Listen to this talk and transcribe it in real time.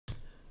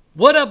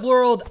What up,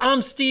 world?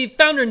 I'm Steve,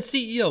 founder and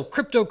CEO of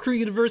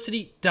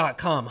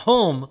CryptoCrewUniversity.com,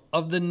 home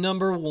of the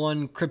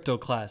 #1 crypto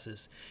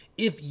classes.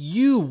 If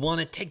you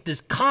want to take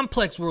this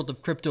complex world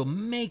of crypto,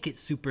 make it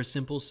super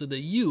simple so that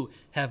you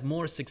have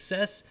more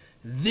success,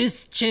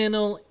 this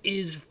channel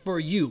is for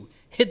you.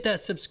 Hit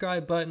that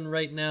subscribe button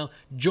right now,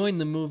 join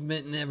the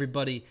movement, and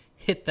everybody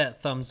hit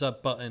that thumbs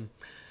up button.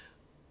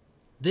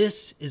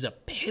 This is a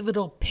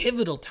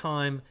pivotal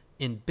time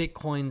in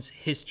Bitcoin's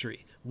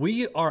history.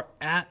 We are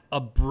at a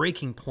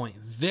breaking point,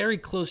 very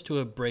close to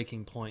a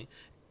breaking point.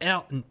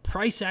 And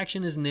price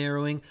action is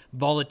narrowing,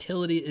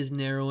 volatility is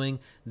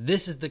narrowing.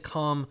 This is the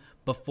calm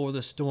before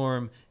the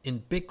storm,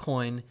 and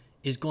Bitcoin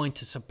is going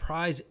to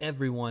surprise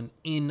everyone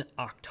in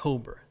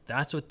October.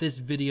 That's what this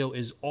video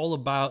is all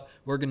about.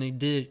 We're going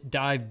to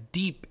dive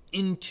deep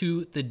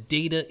into the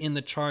data in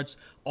the charts,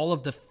 all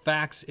of the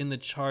facts in the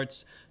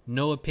charts.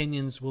 No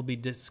opinions will be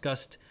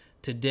discussed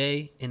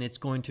today, and it's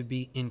going to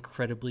be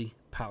incredibly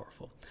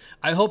powerful.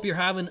 I hope you're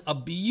having a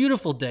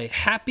beautiful day.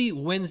 Happy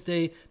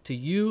Wednesday to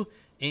you,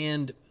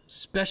 and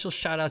special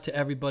shout out to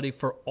everybody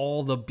for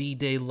all the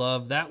B-Day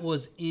love. That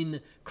was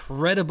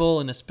incredible,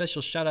 and a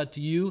special shout out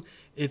to you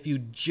if you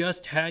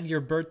just had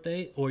your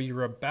birthday or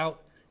you're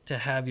about to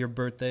have your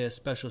birthday. A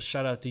special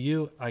shout out to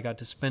you. I got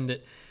to spend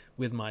it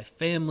with my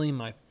family,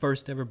 my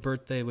first ever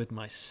birthday with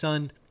my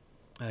son.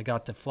 I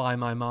got to fly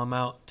my mom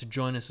out to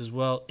join us as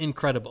well.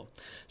 Incredible.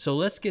 So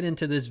let's get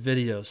into this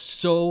video.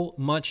 So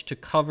much to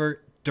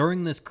cover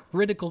during this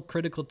critical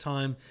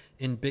time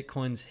in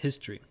Bitcoin's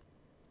history.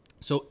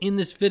 So in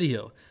this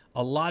video,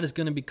 a lot is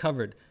going to be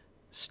covered,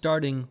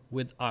 starting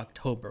with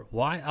October.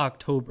 Why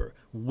October?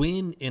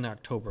 When in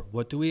October?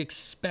 What do we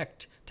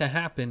expect to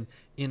happen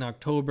in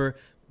October?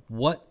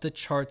 What the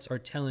charts are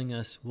telling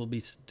us will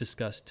be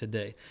discussed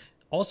today.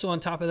 Also, on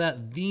top of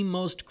that, the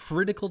most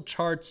critical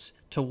charts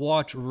to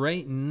watch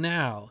right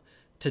now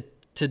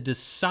to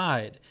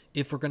decide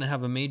if we're going to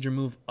have a major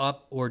move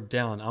up or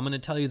down. I'm going to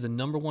tell you the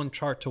 #1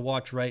 chart to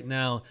watch right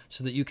now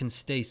so that you can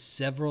stay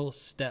several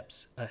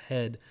steps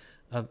ahead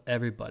of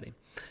everybody.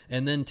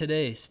 And then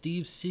today,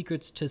 Steve's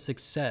secrets to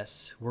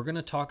success. We're going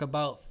to talk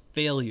about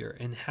failure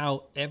and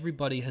how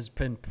everybody has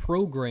been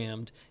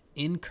programmed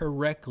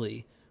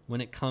incorrectly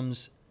when it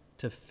comes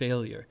to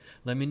failure.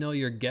 Let me know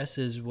your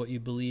guesses, what you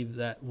believe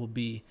that will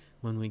be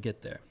when we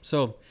get there.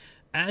 So,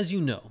 as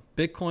you know,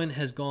 Bitcoin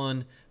has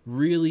gone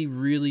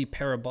really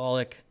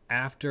parabolic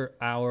after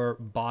our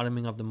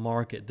bottoming of the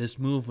market. This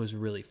move was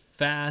really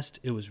fast,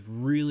 it was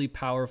really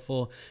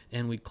powerful,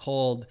 and we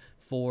called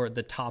for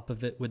the top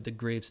of it with the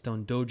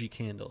gravestone doji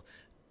candle.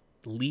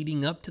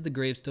 Leading up to the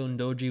gravestone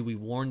doji, we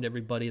warned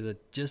everybody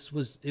that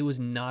it was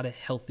not a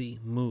healthy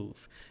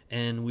move,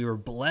 and we were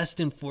blessed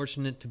and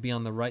fortunate to be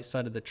on the right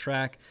side of the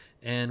track,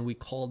 and we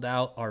called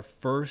out our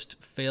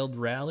first failed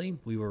rally.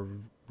 We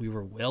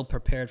were well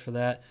prepared for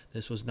that.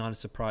 This was not a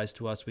surprise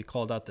to us. We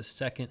called out the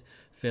second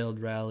failed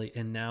rally,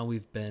 and now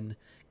we've been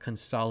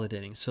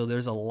consolidating. So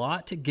there's a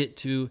lot to get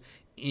to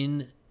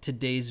in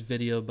today's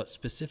video, but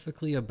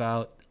specifically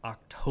about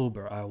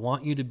October. I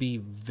want you to be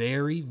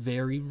very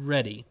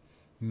ready,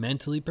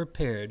 mentally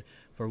prepared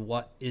for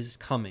what is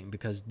coming,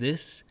 because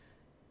this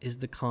is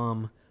the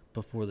calm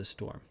before the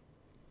storm.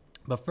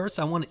 But first,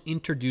 I want to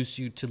introduce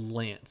you to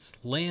Lance.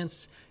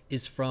 Lance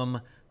is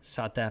from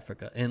South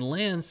Africa, and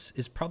Lance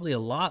is probably a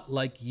lot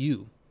like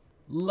you,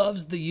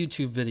 loves the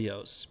YouTube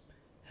videos,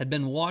 had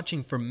been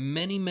watching for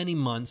many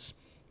months,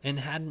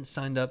 and hadn't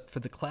signed up for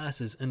the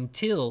classes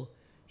until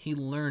he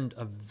learned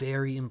a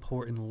very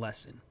important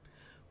lesson.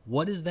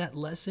 What is that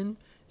lesson,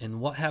 and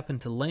what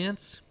happened to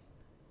Lance?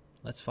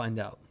 Let's find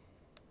out.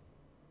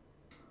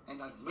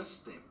 And I'd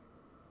missed them.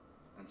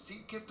 And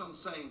Steve kept on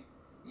saying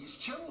his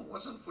channel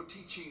wasn't for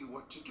teaching you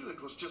what to do,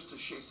 it was just to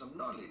share some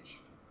knowledge.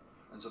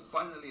 And so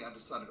finally I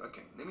decided,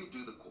 okay, let me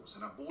do the course.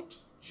 And I bought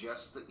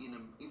just the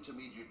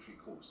intermediary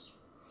course.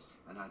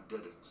 And I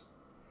did it.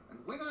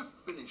 And when I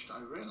finished, I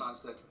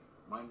realized that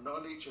my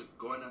knowledge had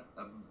gone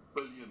a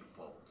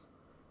billionfold.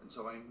 And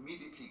so I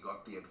immediately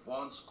got the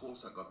advanced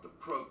course, I got the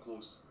pro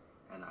course,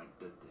 and I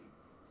did them.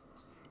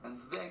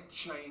 And that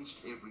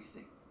changed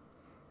everything.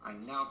 I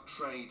now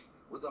trade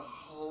with a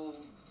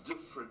whole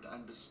different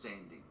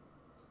understanding.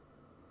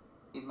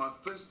 In my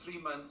first 3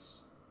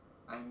 months,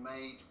 I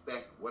made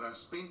back what I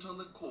spent on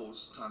the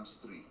course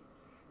 ×3.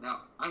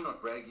 Now, I'm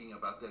not bragging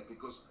about that,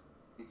 because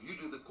if you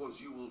do the course,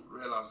 you will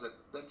realize that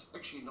that's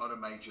actually not a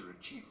major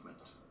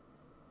achievement.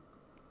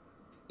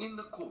 In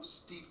the course,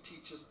 Steve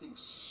teaches things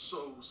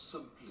so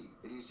simply.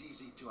 It is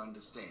easy to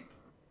understand.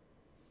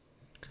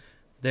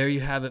 There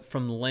you have it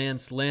from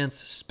Lance. Lance,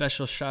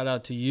 special shout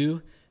out to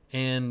you.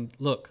 And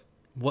look,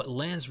 what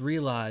Lance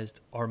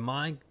realized are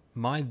my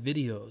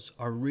videos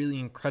are really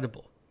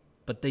incredible,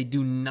 but they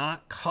do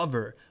not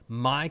cover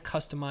my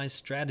customized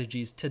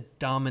strategies to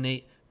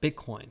dominate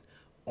Bitcoin.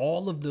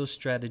 All of those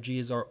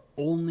strategies are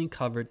only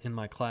covered in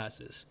my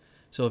classes.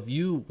 So if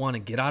you want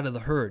to get out of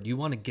the herd, you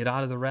want to get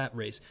out of the rat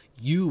race,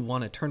 you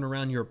want to turn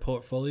around your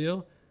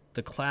portfolio,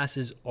 the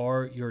classes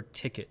are your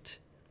ticket.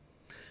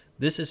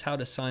 this is how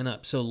to sign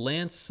up. So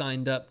Lance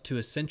signed up to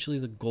essentially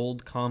the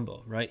gold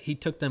combo, right? He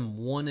took them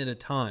one at a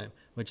time,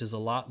 which is a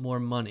lot more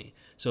money.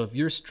 So if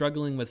you're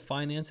struggling with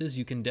finances,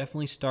 you can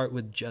definitely start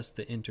with just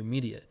the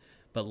intermediate.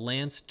 But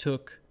Lance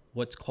took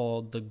what's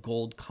called the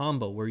gold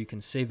combo, where you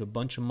can save a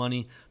bunch of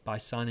money by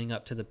signing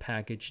up to the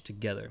package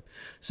together.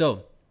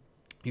 So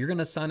you're going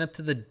to sign up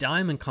to the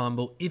diamond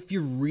combo if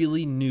you're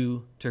really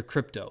new to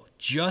crypto.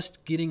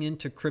 Just getting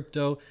into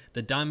crypto,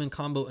 the diamond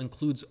combo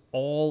includes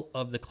all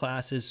of the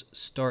classes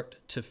start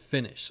to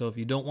finish. So if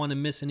you don't want to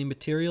miss any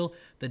material,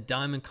 the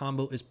diamond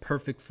combo is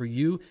perfect for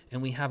you.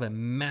 And we have a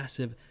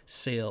massive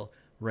sale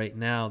right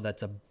now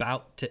that's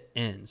about to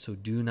end. So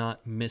do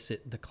not miss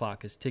it. The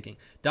clock is ticking.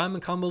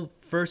 Diamond combo,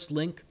 first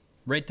link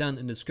right down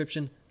in the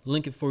description.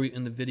 Link it for you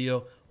in the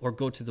video, or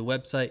go to the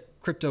website,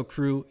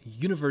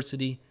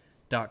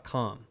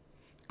 CryptoCrewUniversity.com.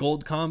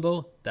 Gold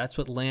combo, that's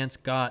what Lance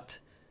got.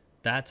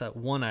 That's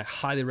one I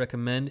highly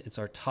recommend. It's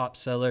our top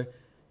seller.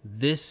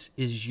 This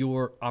is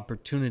your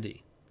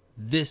opportunity.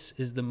 This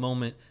is the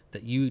moment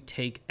that you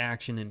take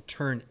action and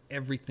turn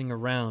everything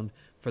around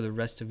for the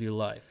rest of your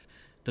life.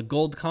 The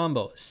gold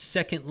combo,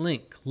 second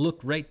link, look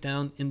right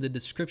down in the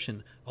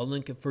description. I'll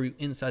link it for you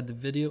inside the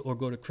video, or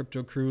go to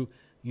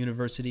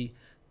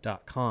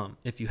CryptoCrewUniversity.com.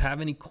 If you have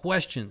any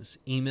questions,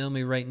 email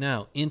me right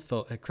now,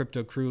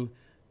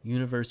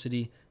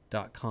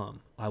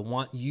 info@CryptoCrewUniversity.com. I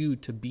want you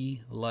to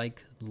be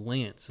like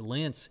Lance.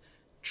 Lance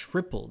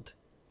tripled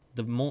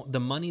the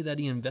money that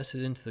he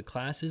invested into the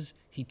classes.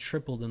 He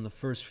tripled in the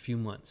first few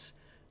months.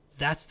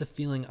 That's the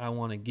feeling I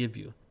want to give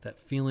you, that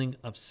feeling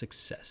of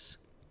success.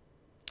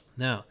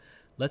 Now,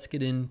 let's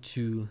get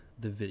into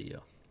the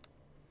video.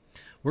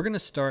 We're going to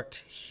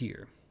start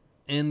here.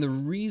 And the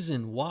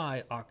reason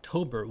why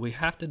October, we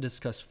have to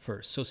discuss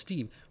first. So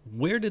Steve,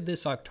 where did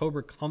this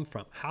October come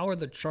from? How are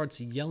the charts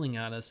yelling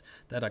at us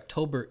that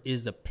October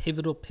is a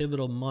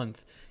pivotal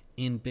month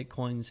in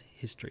Bitcoin's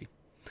history?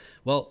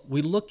 Well,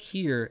 we look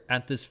here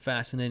at this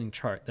fascinating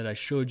chart that I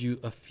showed you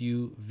a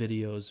few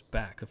videos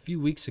back, a few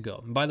weeks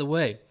ago. And by the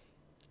way,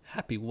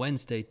 happy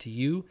Wednesday to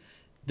you.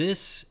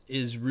 This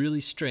is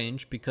really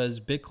strange because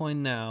Bitcoin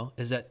now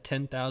is at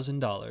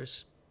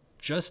 $10,000,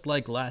 just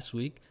like last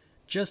week,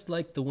 just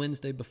like the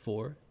Wednesday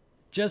before,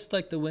 just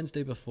like the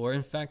Wednesday before.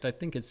 In fact, I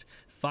think it's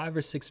 5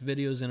 or 6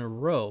 videos in a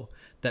row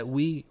that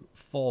we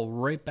fall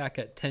right back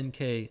at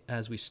 10K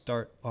as we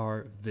start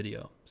our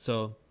video.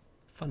 So,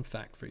 fun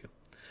fact for you.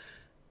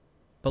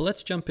 But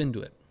let's jump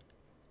into it.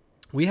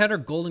 We had our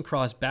golden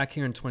cross back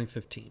here in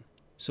 2015.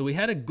 So we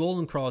had a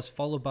golden cross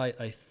followed by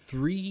a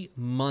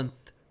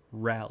 3-month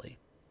rally,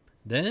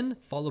 then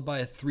followed by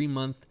a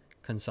 3-month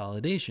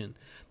consolidation,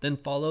 then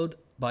followed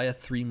by a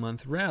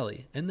 3-month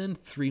rally, and then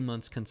 3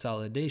 months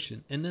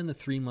consolidation, and then a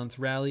 3-month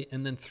rally,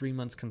 and then 3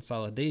 months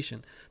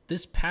consolidation.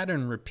 This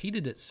pattern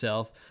repeated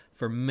itself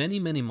for many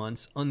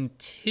months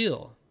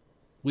until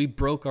we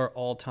broke our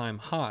all-time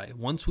high.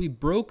 Once we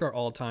broke our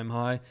all-time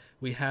high,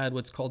 we had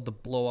what's called the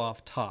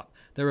blow-off top.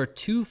 There are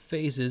 2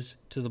 phases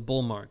to the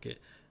bull market.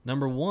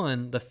 Number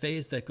one, the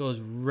phase that goes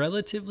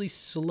relatively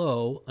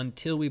slow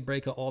until we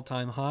break an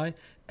all-time high,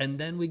 and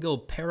then we go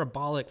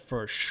parabolic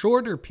for a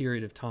shorter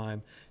period of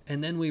time,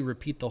 and then we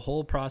repeat the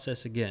whole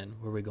process again,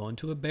 where we go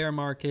into a bear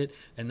market,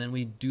 and then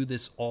we do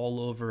this all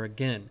over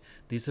again.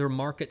 These are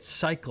market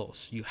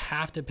cycles. You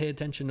have to pay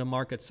attention to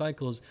market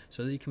cycles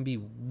so that you can be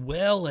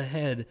well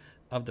ahead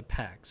of the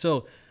pack.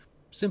 So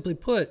simply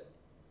put,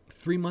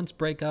 3 months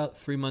breakout,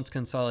 3 months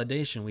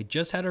consolidation. We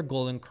just had our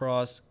golden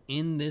cross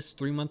in this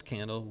 3-month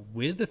candle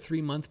with a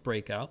 3-month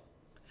breakout.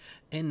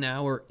 And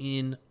now we're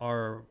in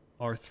our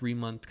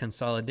 3-month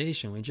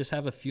consolidation. We just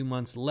have a few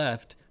months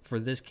left for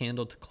this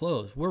candle to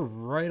close. We're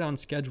right on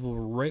schedule,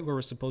 right where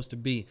we're supposed to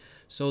be.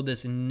 So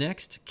this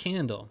next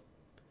candle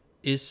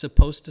is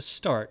supposed to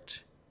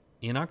start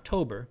in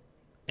October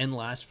and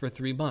last for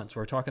 3 months.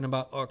 We're talking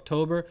about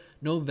October,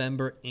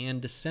 November, and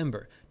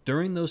December.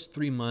 During those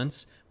 3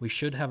 months, we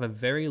should have a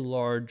very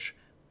large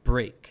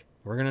break.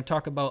 We're going to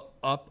talk about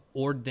up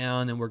or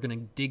down, and we're going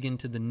to dig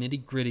into the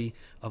nitty-gritty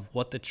of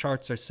what the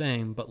charts are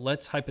saying. But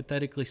let's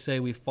hypothetically say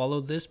we follow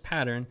this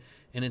pattern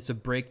and it's a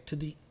break to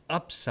the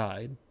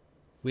upside.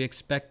 We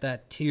expect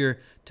that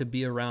tier to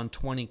be around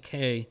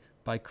 20K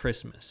by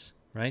Christmas,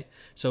 right?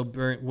 So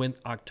when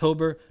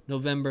October,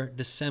 November,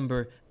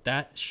 December,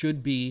 that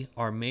should be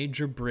our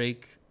major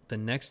break. The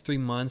next 3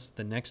 months,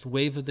 the next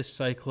wave of this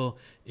cycle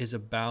is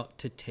about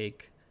to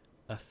take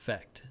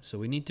effect. So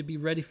we need to be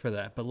ready for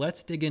that. But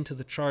let's dig into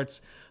the charts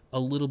a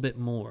little bit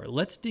more.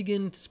 Let's dig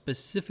in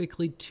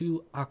specifically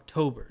to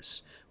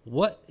October's.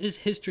 What is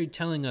history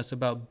telling us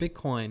about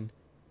Bitcoin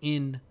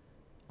in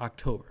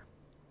October?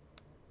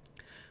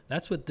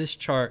 That's what this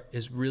chart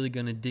is really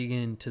going to dig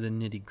into the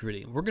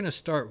nitty-gritty. We're going to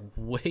start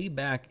way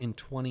back in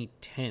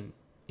 2010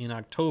 in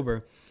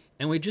October,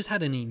 and we just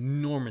had an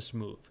enormous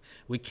move.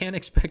 We can't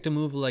expect a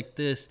move like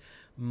this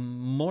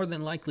more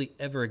than likely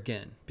ever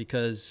again,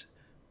 because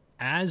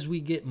as we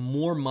get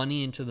more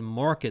money into the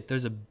market,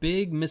 there's a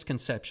big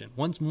misconception.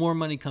 Once more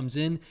money comes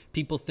in,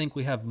 people think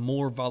we have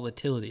more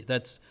volatility.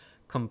 That's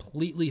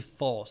completely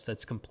false.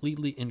 That's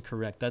completely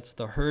incorrect. That's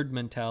the herd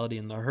mentality,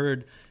 and the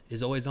herd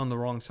is always on the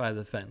wrong side of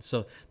the fence.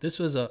 So this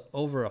was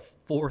over a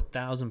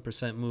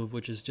 4,000% move,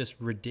 which is just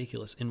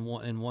ridiculous in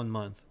one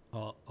month,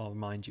 I'll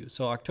mind you.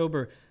 So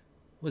October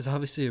was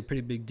obviously a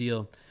pretty big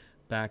deal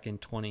back in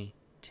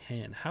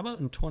 2010. How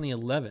about in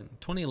 2011?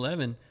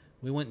 2011,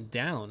 we went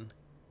down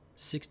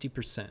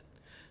 60%.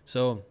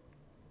 So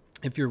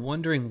if you're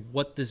wondering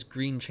what this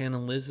green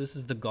channel is, this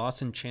is the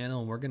Gaussian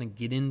channel, and we're going to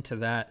get into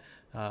that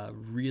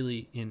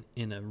really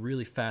in a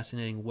really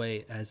fascinating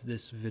way as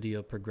this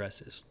video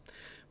progresses.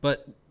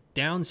 But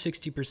down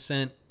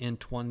 60% in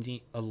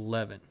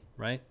 2011,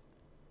 right?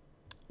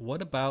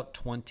 What about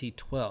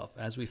 2012?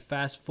 As we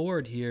fast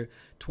forward here,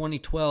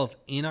 2012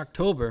 in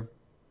October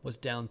was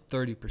down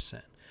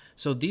 30%.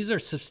 So these are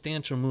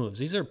substantial moves.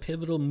 These are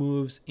pivotal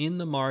moves in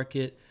the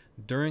market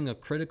during a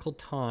critical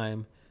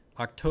time.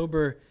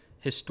 October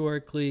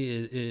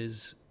historically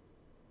is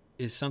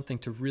something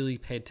to really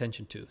pay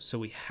attention to. So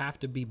we have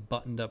to be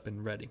buttoned up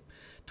and ready.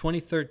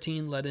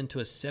 2013 led into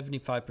a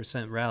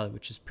 75% rally,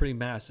 which is pretty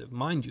massive.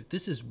 Mind you,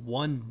 this is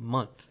 1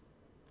 month.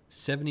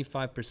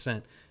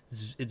 75%.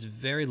 It's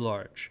very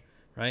large,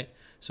 right?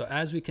 So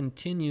as we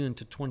continue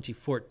into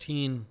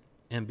 2014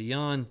 and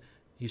beyond,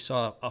 you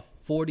saw a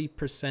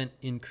 40%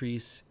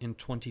 increase in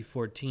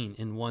 2014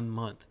 in 1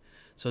 month.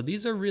 So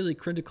these are really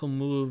critical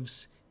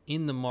moves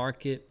in the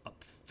market,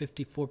 up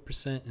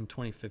 54% in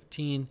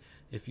 2015.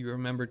 If you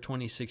remember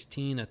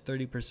 2016, a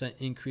 30%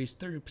 increase,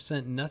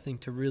 30%, nothing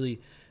to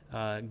really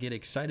get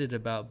excited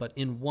about. But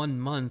in 1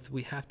 month,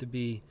 we have to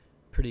be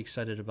pretty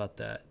excited about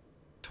that.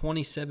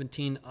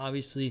 2017,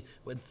 obviously,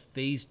 with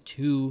phase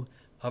 2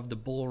 of the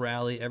bull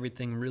rally,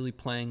 everything really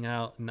playing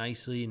out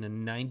nicely in a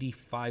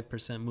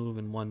 95% move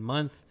in 1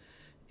 month.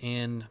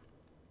 And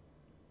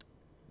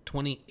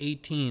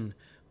 2018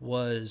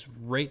 was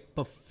right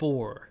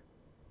before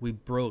we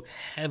broke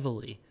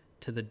heavily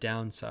to the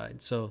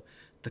downside. So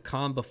the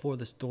calm before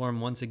the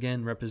storm, once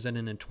again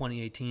represented in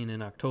 2018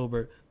 in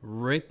October,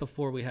 right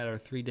before we had our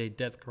 3-day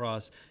death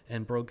cross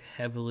and broke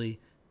heavily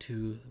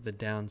to the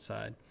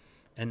downside.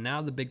 And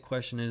now the big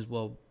question is,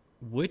 well,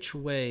 which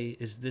way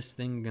is this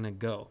thing going to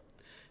go?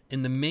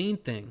 And the main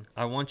thing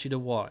I want you to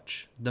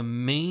watch,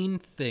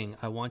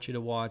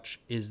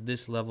 is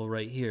this level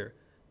right here,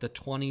 the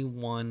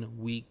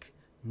 21-week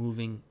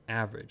moving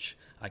average.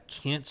 I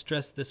can't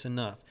stress this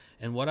enough.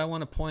 And what I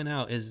want to point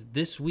out is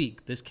this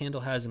week, this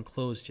candle hasn't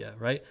closed yet,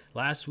 right?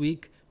 Last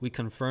week, we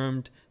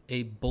confirmed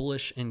a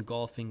bullish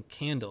engulfing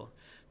candle.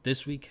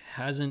 This week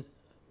hasn't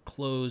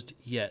closed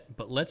yet,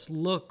 but let's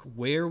look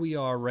where we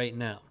are right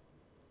now.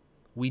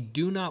 We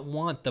do not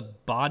want the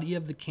body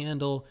of the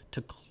candle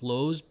to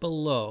close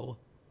below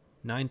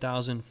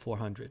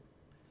 9,400.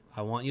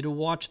 I want you to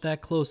watch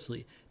that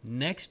closely.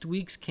 Next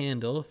week's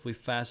candle, if we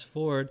fast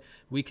forward,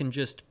 we can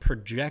just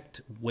project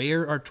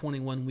where our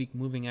 21-week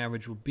moving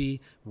average will be,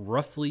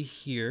 roughly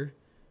here,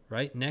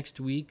 right?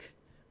 Next week,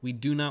 we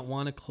do not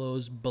want to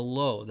close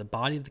below, the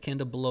body of the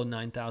candle below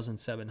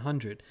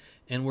 9,700.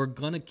 And we're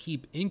going to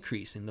keep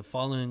increasing. The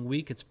following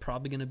week, it's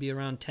probably going to be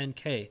around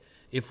 10K.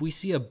 If we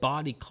see a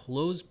body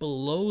close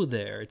below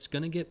there, it's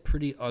going to get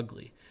pretty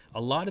ugly.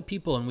 A lot of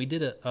people, and we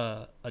did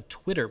a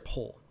Twitter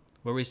poll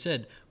where we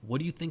said, what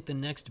do you think the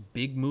next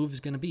big move is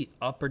going to be,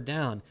 up or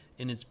down?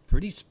 And it's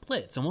pretty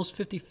split. It's almost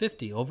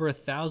 50-50. Over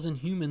 1,000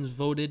 humans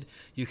voted.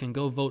 You can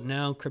go vote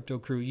now, Crypto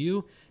Crew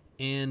U.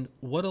 And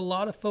what a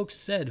lot of folks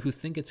said who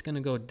think it's going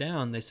to go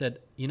down, they said,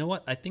 you know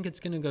what? I think it's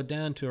going to go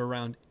down to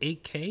around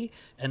 8K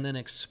and then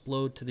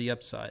explode to the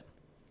upside.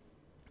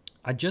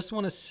 I just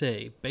want to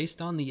say,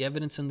 based on the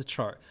evidence in the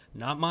chart,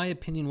 not my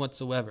opinion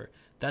whatsoever,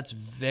 that's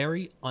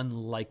very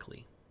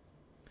unlikely.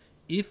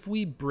 If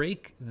we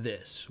break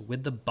this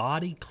with the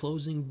body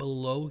closing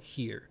below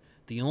here,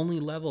 the only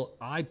level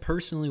I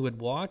personally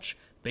would watch,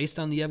 based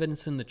on the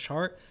evidence in the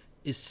chart,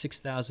 is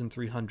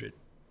 6,300.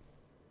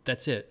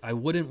 That's it. I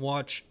wouldn't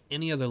watch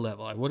any other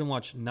level. I wouldn't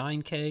watch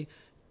 9K,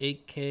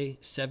 8K,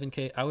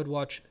 7K. I would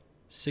watch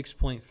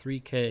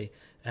 6.3K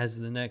as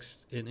the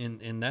next,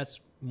 and that's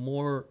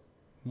more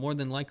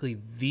than likely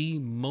the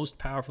most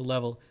powerful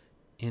level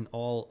in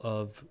all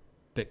of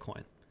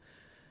Bitcoin.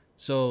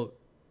 So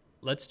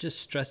let's just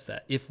stress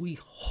that. If we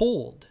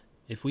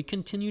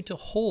continue to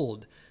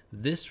hold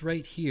this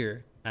right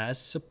here as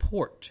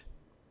support,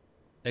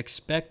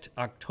 expect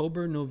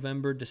October,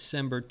 November,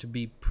 December to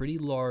be pretty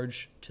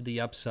large to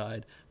the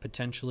upside,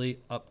 potentially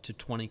up to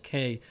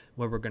 20K,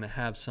 where we're going to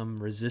have some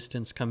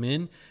resistance come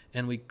in,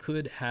 and we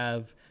could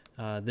have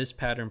this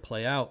pattern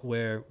play out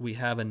where we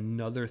have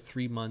another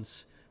 3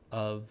 months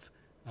of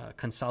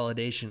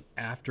consolidation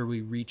after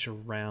we reach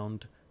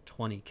around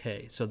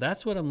 20K. So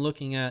that's what I'm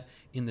looking at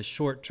in the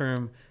short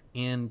term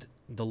and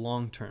the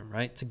long term,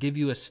 right? To give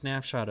you a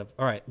snapshot of,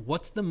 all right,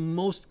 what's the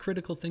most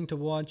critical thing to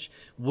watch?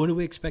 What do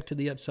we expect to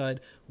the upside?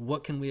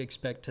 What can we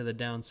expect to the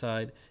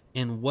downside?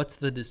 And what's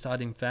the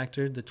deciding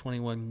factor? The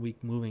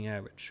 21-week moving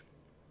average,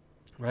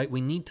 right?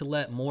 We need to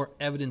let more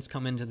evidence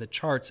come into the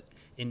charts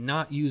and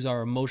not use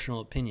our emotional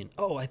opinion.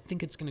 Oh, I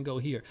think it's going to go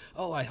here.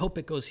 Oh, I hope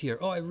it goes here.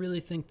 Oh, I really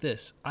think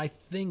this. I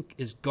think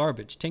is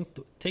garbage.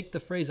 Take the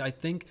phrase I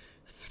think,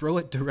 throw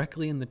it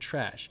directly in the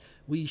trash.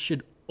 We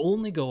should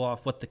only go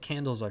off what the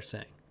candles are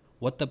saying,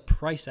 what the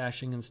price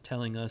action is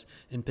telling us,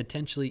 and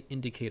potentially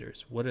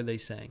indicators. What are they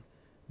saying?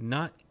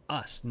 Not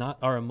us, not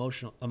our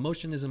emotional.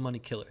 Emotion is a money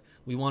killer.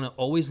 We want to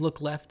always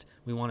look left.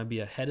 We want to be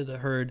ahead of the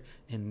herd.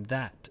 And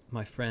that,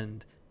 my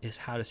friend, is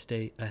how to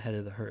stay ahead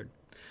of the herd.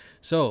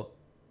 So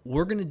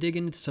we're going to dig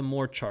into some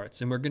more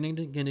charts, and we're going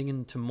to get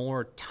into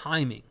more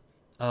timing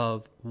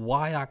of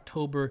why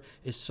October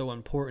is so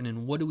important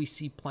and what do we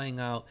see playing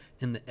out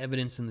in the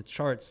evidence in the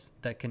charts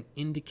that can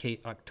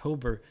indicate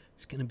October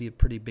is going to be a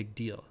pretty big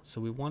deal. So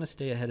we want to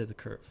stay ahead of the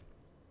curve.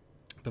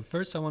 But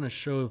first I want to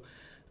show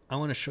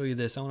you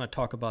this. I want to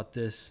talk about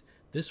this.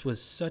 This was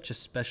such a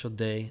special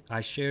day. I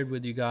shared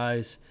with you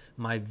guys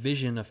my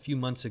vision a few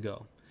months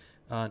ago.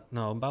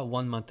 About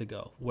 1 month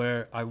ago,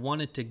 where I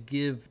wanted to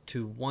give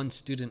to one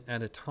student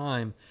at a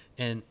time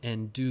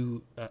and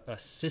do a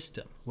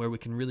system where we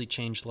can really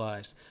change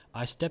lives.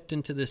 I stepped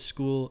into this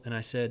school and I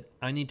said,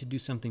 I need to do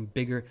something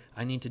bigger.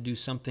 I need to do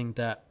something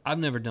that I've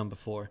never done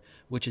before,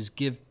 which is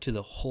give to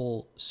the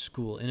whole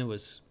school. And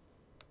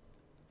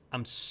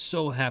I'm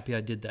so happy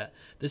I did that.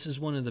 This is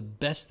one of the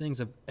best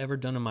things I've ever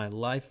done in my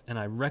life, and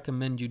I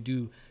recommend you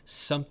do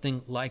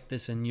something like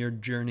this in your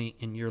journey,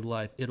 in your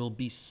life. It'll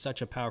be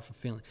such a powerful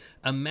feeling.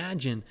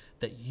 Imagine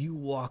that you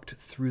walked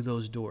through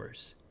those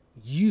doors.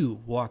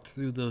 You walked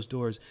through those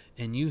doors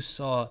and you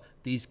saw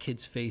these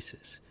kids'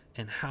 faces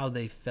and how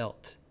they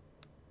felt,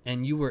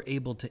 and you were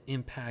able to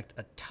impact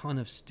a ton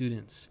of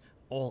students,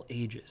 all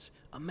ages.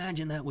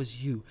 Imagine that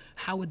was you.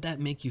 How would that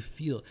make you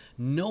feel,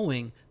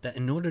 knowing that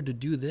in order to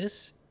do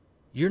this,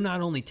 you're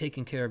not only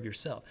taking care of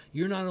yourself,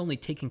 you're not only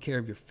taking care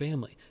of your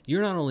family,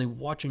 you're not only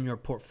watching your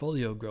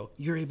portfolio grow,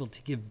 you're able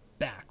to give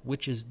back,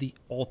 which is the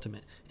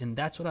ultimate. And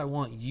that's what I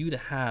want you to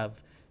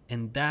have,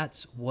 and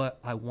that's what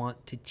I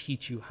want to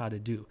teach you how to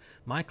do.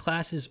 My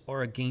classes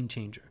are a game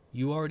changer.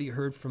 You already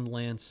heard from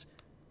Lance.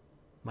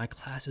 My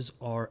classes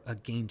are a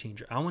game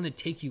changer. I want to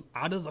take you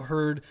out of the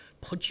herd,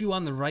 put you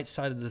on the right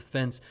side of the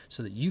fence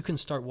so that you can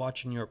start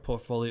watching your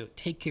portfolio,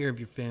 take care of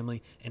your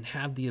family, and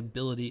have the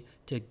ability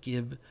to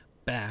give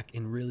back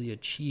and really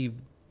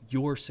achieve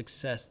your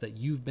success that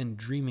you've been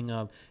dreaming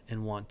of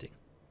and wanting.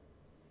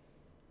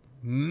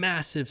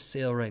 Massive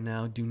sale right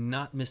now. Do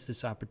not miss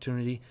this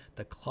opportunity.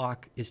 The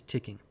clock is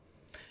ticking.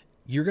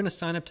 You're going to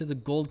sign up to the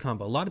gold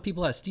combo. A lot of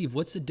people ask, Steve,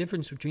 what's the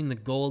difference between the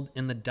gold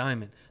and the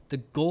diamond? The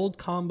gold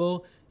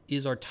combo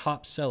is our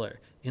top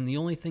seller, and the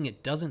only thing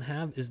it doesn't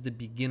have is the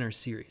beginner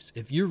series.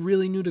 If you're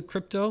really new to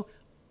crypto,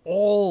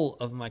 all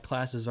of my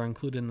classes are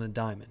included in the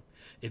diamond.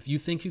 If you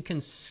think you can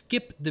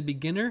skip the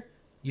beginner,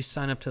 you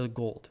sign up to the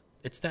gold.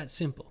 It's that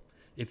simple.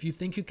 If you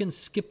think you can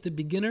skip the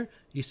beginner,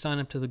 you sign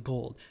up to the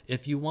gold.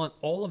 If you want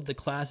all of the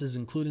classes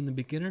including the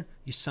beginner,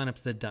 you sign up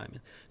to the diamond.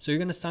 So you're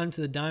going to sign up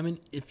to the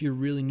diamond if you're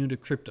really new to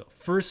crypto.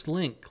 First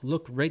link,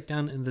 look right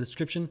down in the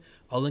description.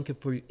 I'll link it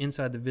for you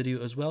inside the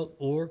video as well,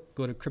 or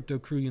go to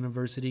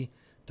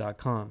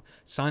cryptocrewuniversity.com.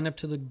 Sign up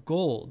to the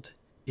gold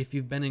if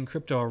you've been in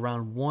crypto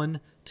around 1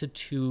 to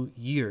 2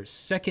 years.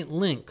 Second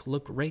link,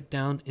 look right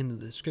down in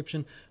the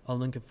description. I'll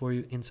link it for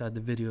you inside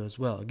the video as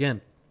well.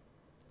 Again,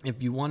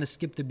 if you want to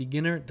skip the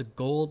beginner, the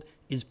gold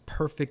is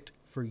perfect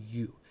for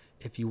you.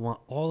 If you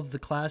want all of the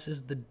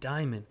classes, the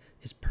diamond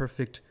is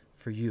perfect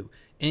for you.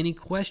 Any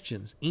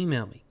questions,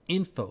 email me,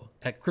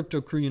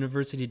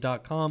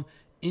 info@cryptocrewuniversity.com,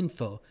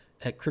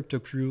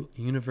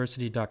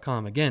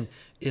 info@cryptocrewuniversity.com. Again,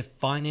 if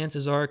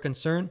finances are a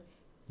concern,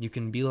 you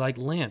can be like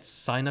Lance,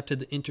 sign up to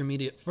the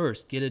intermediate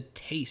first, get a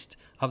taste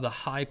of the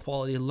high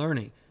quality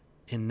learning,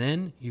 and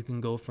then you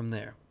can go from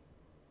there.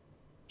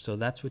 So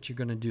that's what you're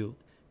going to do.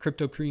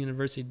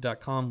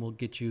 CryptoCrewUniversity.com will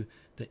get you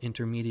the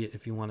intermediate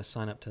if you want to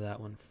sign up to that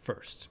one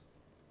first.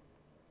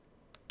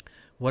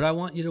 What I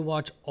want you to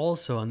watch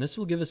also, and this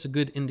will give us a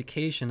good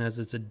indication as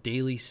it's a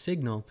daily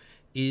signal,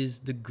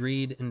 is the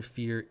greed and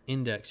fear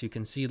index. You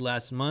can see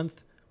last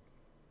month,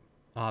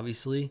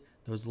 obviously,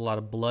 there was a lot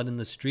of blood in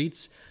the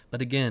streets.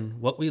 But again,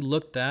 what we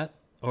looked at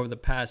over the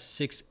past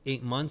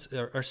 6-8 months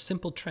are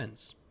simple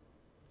trends.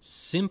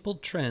 Simple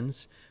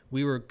trends.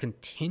 We were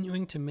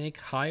continuing to make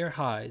higher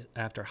highs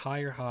after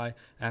higher high,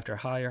 after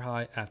higher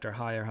high, after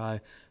higher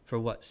high for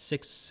what,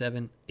 6,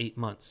 7, 8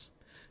 months.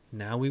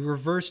 Now we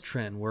reverse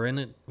trend. We're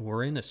in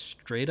a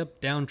straight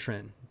up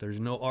downtrend. There's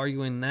no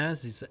arguing that.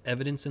 This is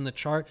evidence in the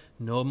chart.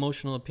 No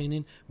emotional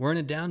opinion. We're in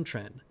a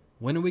downtrend.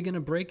 When are we going to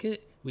break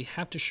it? We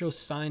have to show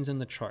signs in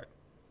the chart.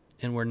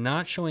 And we're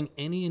not showing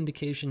any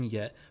indication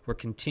yet. We're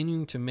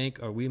continuing to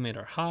we made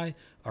our high,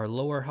 our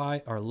lower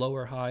high, our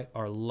lower high,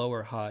 our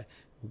lower high,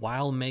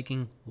 while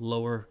making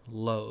lower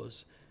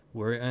lows.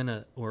 We're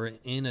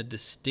in a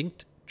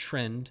distinct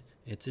trend.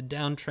 It's a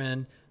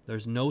downtrend.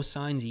 There's no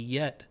signs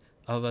yet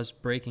of us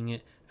breaking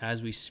it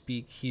as we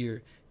speak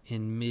here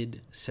in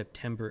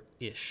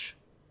mid-September-ish.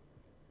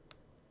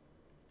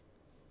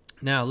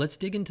 Now let's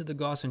dig into the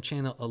Gaussian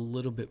channel a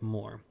little bit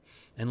more,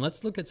 and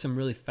let's look at some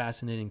really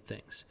fascinating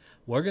things.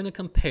 We're going to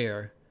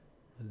compare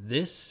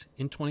this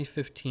in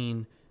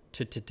 2015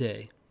 to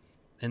today,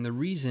 and the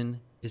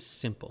reason is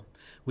simple.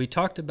 We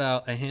talked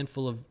about a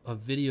handful of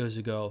videos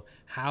ago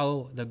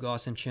how the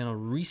Gaussian channel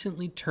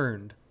recently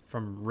turned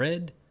from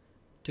red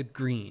to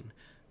green.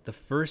 The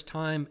first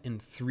time in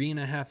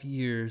 3.5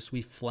 years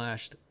we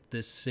flashed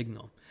this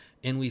signal,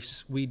 and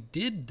we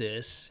did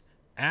this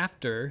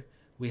after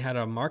we had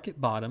our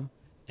market bottom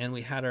and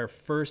we had our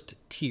first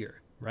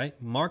tier, right?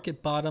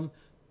 Market bottom,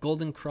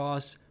 golden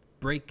cross,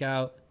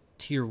 breakout,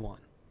 tier 1,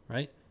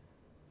 right?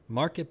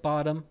 Market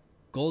bottom,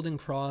 golden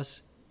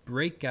cross,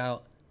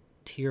 breakout,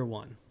 tier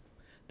 1.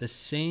 The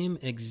same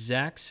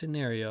exact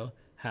scenario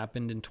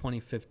happened in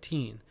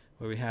 2015,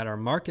 where we had our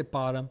market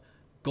bottom,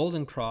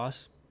 golden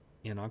cross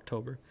in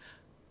October,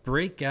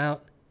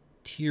 breakout,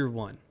 tier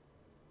 1,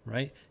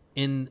 right?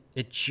 And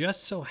it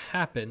just so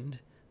happened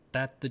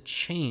that the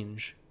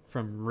change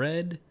from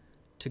red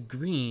to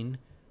green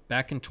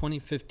back in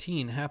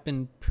 2015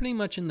 happened pretty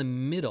much in the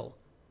middle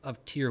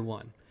of tier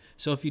 1.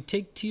 So if you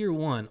take tier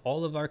 1,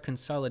 all of our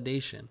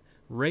consolidation,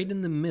 right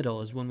in the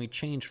middle is when we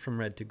changed from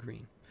red to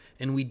green.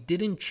 And we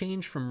didn't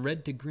change from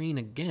red to green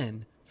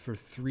again for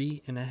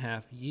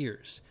 3.5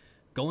 years.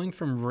 Going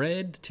from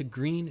red to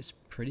green is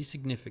pretty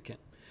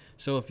significant.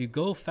 So if you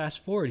go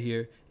fast forward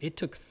here, it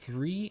took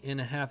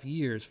 3.5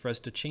 years for us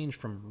to change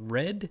from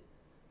red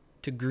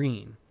to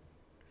green,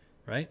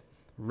 right?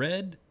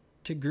 Red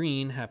to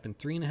green happened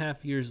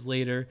 3.5 years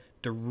later,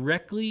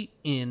 directly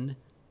in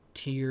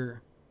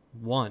tier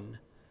 1,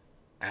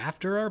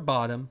 after our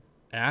bottom,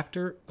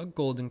 after a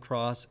golden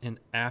cross, and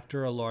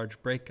after a large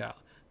breakout.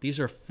 These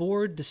are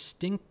 4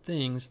 distinct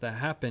things that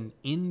happen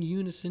in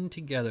unison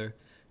together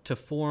to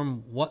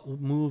form what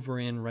move we're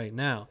in right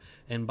now.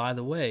 And by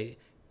the way,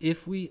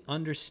 if we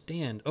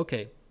understand,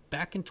 okay,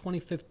 back in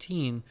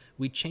 2015,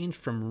 we changed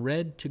from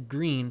red to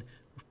green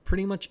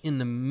pretty much in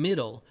the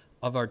middle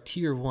of our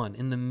tier 1,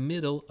 in the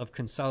middle of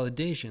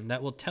consolidation.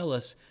 That will tell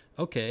us,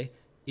 okay,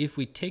 if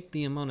we take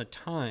the amount of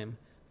time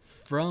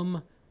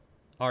from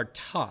our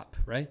top,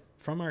 right?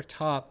 From our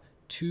top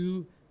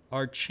to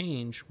our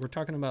change, we're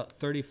talking about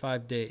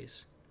 35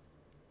 days,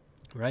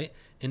 right?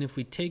 And if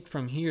we take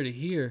from here to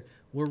here,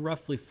 we're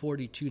roughly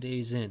 42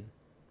 days in.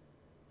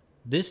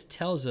 This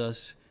tells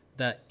us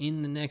that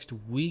in the next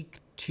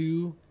week,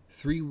 2,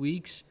 3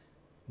 weeks,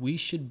 we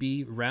should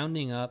be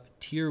rounding up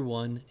tier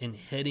 1 and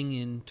heading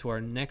into our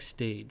next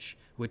stage,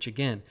 which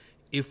again,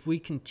 if we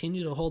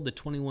continue to hold the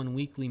 21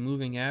 weekly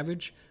moving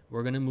average,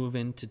 we're going to move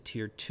into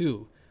tier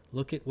 2.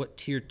 Look at what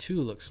tier 2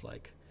 looks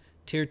like.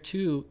 Tier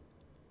 2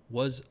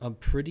 was a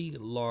pretty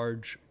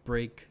large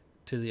break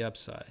to the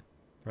upside,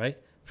 right?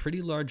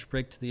 Pretty large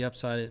break to the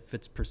upside. If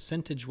it's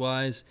percentage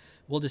wise,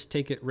 we'll just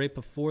take it right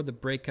before the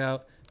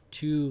breakout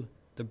to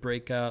the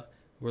breakout.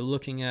 We're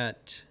looking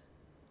at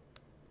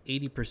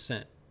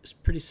 80%. It's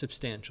pretty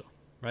substantial,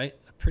 right?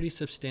 A pretty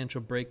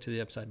substantial break to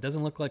the upside.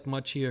 Doesn't look like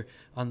much here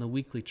on the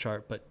weekly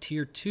chart, but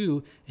tier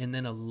 2 and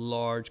then a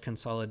large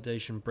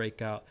consolidation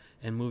breakout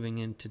and moving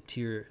into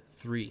tier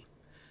 3.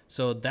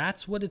 So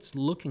that's what it's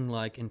looking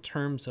like in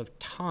terms of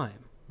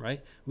time,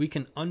 right? We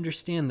can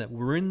understand that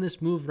we're in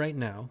this move right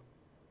now,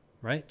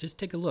 right? Just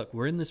take a look.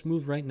 We're in this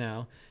move right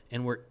now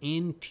and we're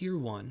in tier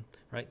 1,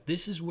 right?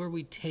 This is where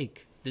we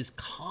take this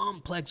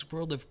complex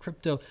world of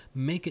crypto,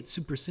 make it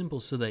super simple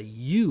so that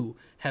you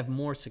have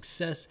more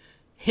success.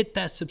 Hit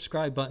that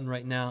subscribe button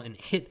right now and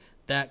hit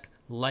that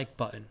like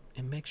button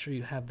and make sure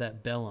you have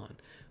that bell on.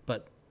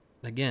 But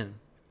again,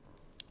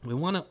 we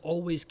want to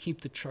always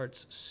keep the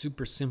charts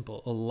super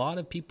simple. A lot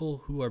of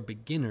people who are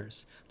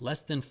beginners,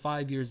 less than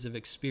 5 years of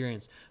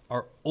experience,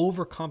 are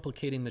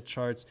overcomplicating the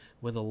charts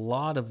with a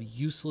lot of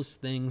useless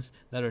things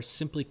that are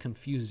simply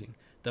confusing.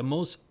 The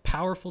most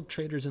powerful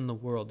traders in the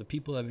world, the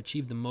people who have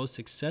achieved the most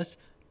success,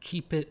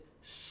 keep it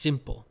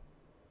simple.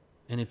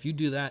 And if you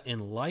do that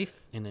in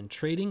life and in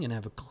trading and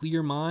have a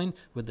clear mind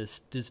with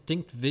a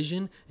distinct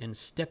vision and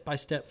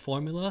step-by-step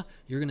formula,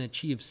 you're going to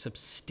achieve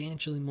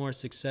substantially more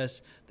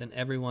success than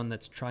everyone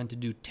that's trying to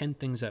do 10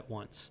 things at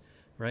once,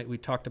 right? We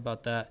talked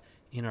about that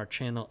in our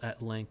channel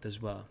at length as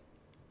well.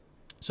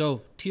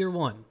 So tier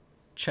 1,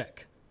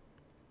 check.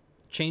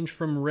 Change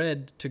from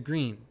red to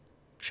green,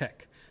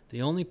 check.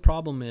 The only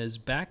problem is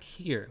back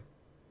here.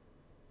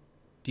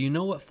 Do you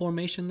know what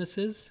formation this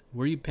is?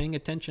 Were you paying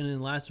attention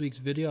in last week's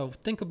video?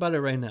 Think about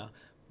it right now.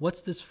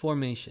 What's this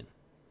formation?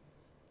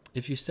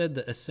 If you said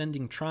the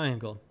ascending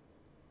triangle,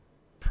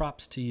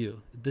 props to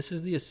you. This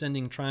is the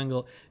ascending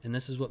triangle, and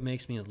this is what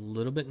makes me a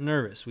little bit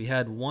nervous. We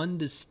had one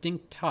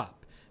distinct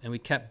top, and we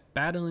kept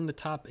battling the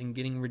top and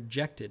getting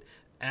rejected.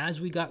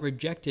 As we got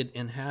rejected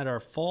and had our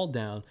fall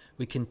down,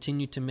 we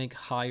continued to make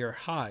higher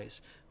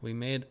highs. We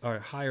made our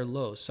higher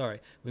lows,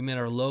 sorry. We made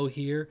our low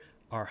here,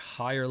 our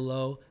higher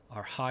low,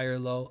 our higher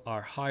low,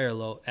 our higher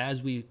low,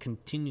 as we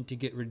continue to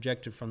get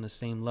rejected from the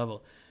same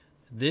level.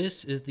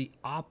 This is the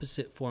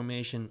opposite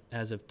formation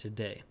as of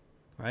today.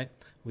 right?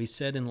 We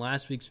said in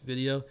last week's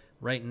video,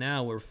 right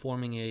now we're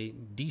forming a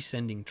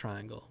descending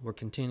triangle. We're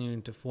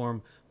continuing to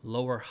form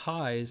lower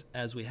highs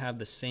as we have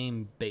the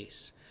same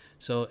base.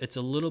 So it's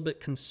a little bit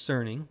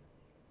concerning.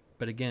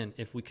 But again,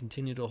 if we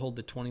continue to hold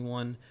the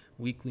 21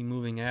 weekly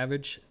moving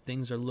average,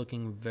 things are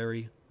looking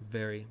very,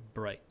 very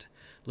bright.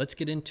 Let's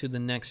get into the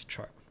next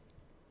chart.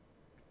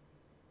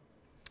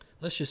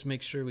 Let's just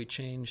make sure we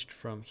changed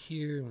from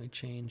here and we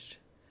changed.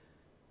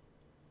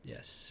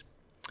 Yes.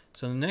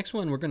 So the next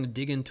one, we're going to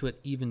dig into it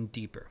even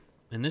deeper.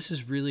 And this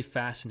is really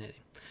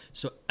fascinating.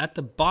 So at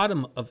the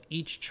bottom of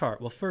each chart,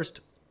 well,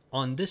 first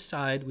on this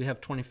side, we have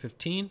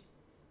 2015,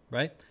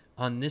 right?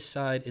 On this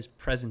side is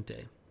present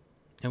day.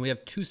 And we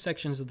have two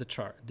sections of the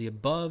chart. The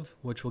above,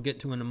 which we'll get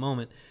to in a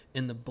moment,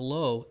 and the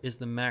below is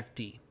the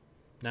MACD.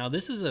 Now,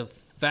 this is a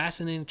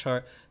fascinating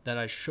chart that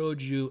I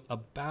showed you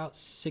about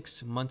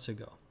 6 months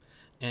ago.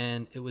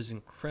 And it was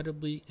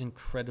incredibly,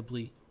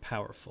 incredibly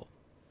powerful.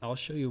 I'll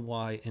show you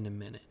why in a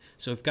minute.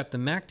 So we've got the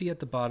MACD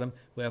at the bottom.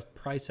 We have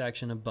price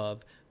action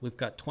above. We've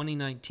got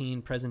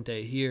 2019 present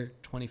day here,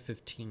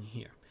 2015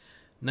 here.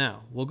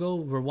 Now, we'll go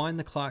rewind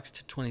the clocks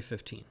to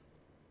 2015.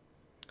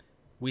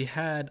 We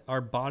had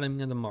our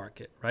bottoming of the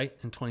market, right,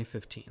 in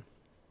 2015.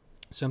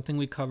 Something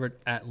we covered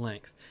at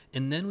length.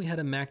 And then we had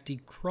a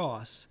MACD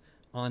cross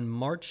on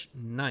March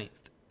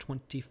 9th,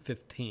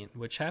 2015,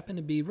 which happened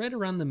to be right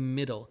around the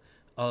middle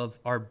of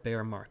our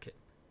bear market.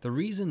 The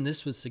reason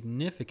this was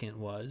significant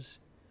was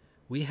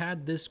we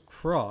had this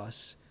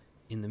cross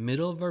in the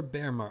middle of our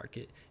bear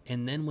market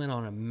and then went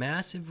on a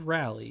massive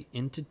rally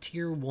into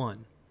tier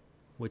 1,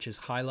 which is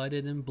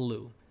highlighted in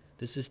blue.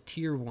 This is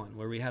tier 1,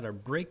 where we had our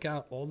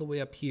breakout all the way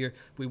up here.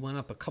 We went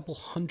up a couple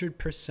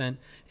 100%,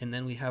 and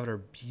then we have our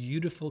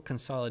beautiful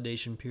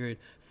consolidation period,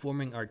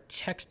 forming our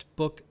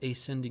textbook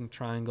ascending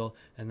triangle,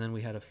 and then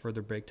we had a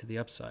further break to the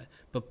upside.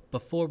 But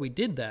before we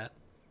did that,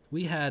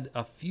 we had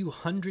a few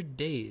 100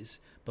 days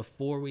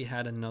before we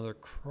had another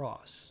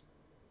cross.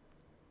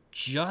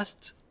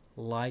 Just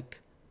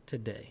like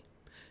today.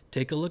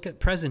 Take a look at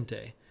present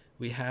day.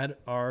 We had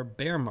our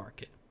bear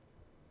market,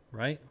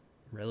 right?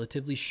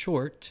 Relatively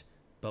short,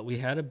 but we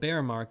had a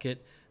bear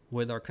market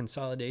with our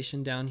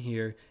consolidation down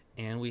here,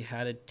 and we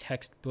had a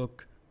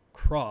textbook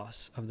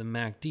cross of the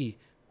MACD,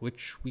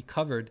 which we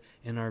covered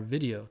in our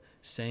video,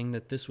 saying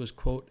that this was,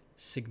 quote,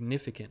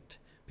 significant,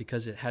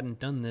 because it hadn't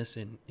done this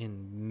in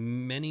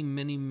many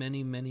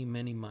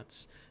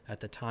months at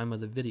the time of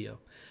the video.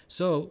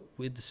 So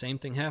we had the same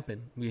thing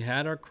happen. We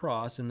had our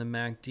cross in the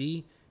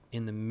MACD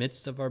in the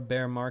midst of our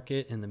bear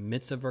market, in the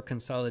midst of our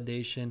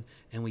consolidation,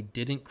 and we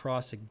didn't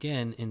cross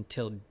again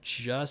until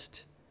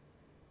just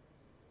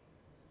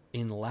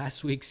in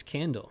last week's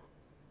candle.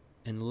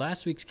 In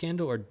last week's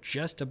candle, or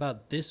just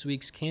about this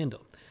week's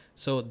candle.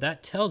 So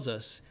that tells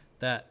us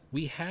that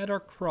we had our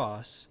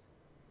cross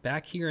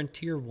back here in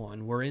tier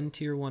 1. We're in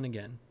tier 1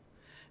 again.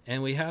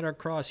 And we had our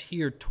cross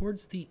here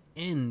towards the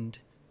end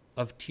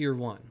of tier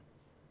 1,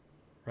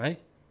 right?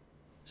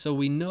 So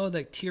we know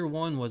that tier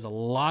 1 was a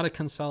lot of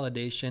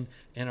consolidation,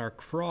 and our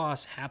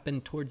cross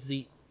happened towards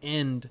the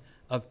end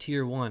of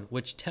tier 1,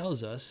 which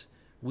tells us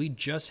we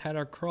just had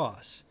our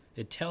cross.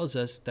 It tells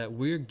us that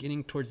we're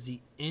getting towards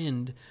the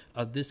end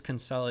of this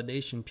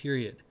consolidation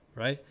period,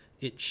 right?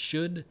 It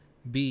should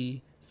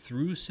be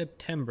through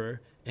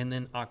September, and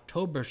then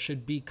October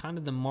should be kind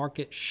of the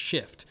market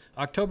shift.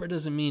 October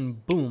doesn't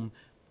mean boom,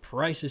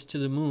 prices to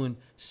the moon,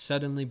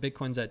 suddenly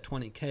Bitcoin's at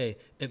 20K.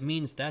 It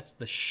means that's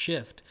the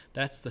shift.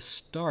 That's the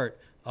start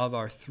of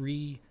our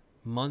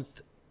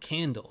 3-month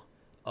candle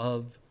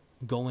of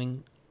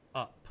going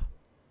up,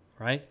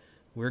 right?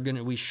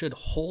 We should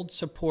hold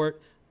support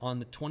on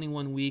the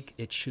 21 week.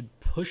 It should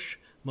push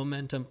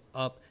momentum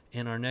up,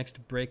 and our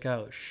next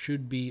breakout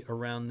should be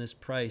around this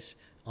price,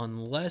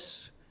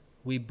 unless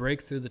we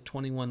break through the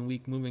 21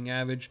 week moving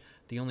average.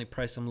 The only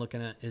price I'm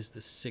looking at is the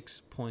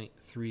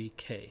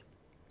 6.3K.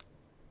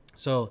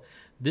 So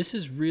this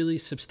is really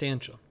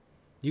substantial.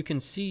 You can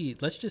see,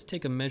 let's just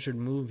take a measured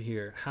move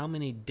here, how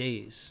many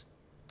days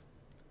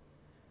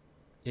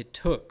it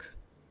took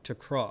to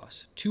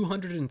cross.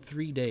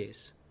 203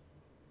 days.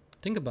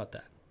 Think about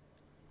that.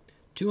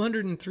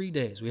 203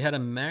 days. We had a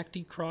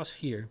MACD cross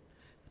here.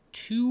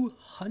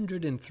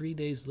 203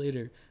 days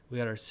later, we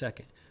had our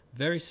second.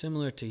 Very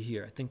similar to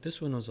here. I think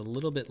this one was a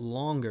little bit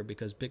longer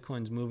because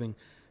Bitcoin's moving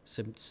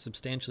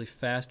substantially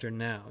faster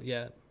now.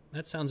 Yeah,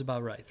 that sounds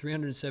about right.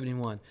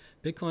 371.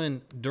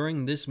 Bitcoin,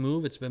 during this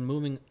move, it's been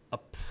moving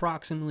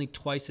approximately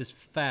twice as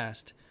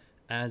fast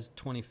as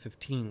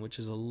 2015, which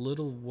is a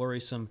little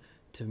worrisome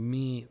to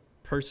me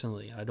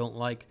personally. I don't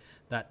like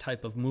that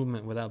type of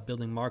movement without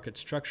building market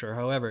structure.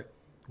 However,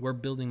 we're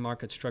building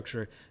market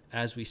structure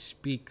as we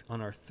speak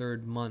on our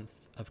 3rd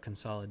month of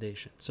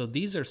consolidation. So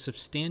these are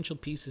substantial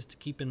pieces to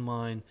keep in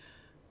mind.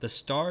 The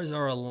stars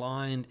are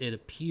aligned, it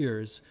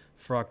appears,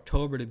 for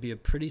October to be a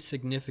pretty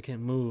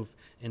significant move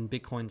in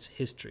Bitcoin's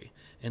history.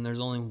 And there's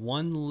only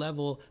one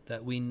level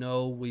that we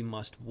know we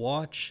must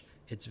watch.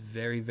 It's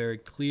very, very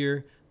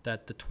clear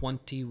that the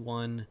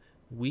 21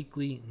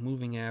 weekly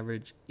moving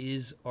average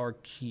is our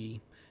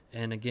key.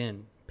 And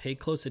again, pay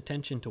close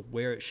attention to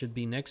where it should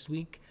be next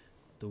week,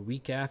 the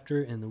week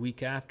after, and the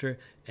week after.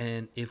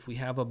 And if we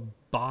have a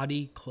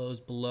body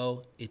closed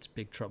below, it's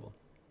big trouble.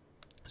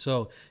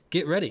 So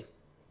get ready.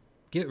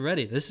 Get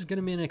ready. This is going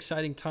to be an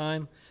exciting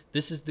time.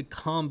 This is the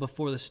calm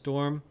before the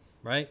storm,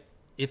 right?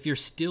 If you're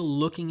still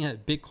looking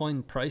at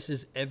Bitcoin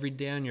prices every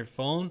day on your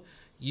phone,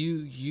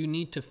 you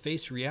need to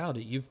face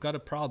reality. You've got a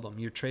problem.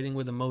 You're trading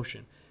with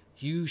emotion.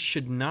 You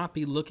should not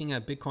be looking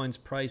at Bitcoin's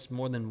price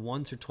more than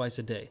once or twice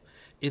a day.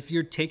 If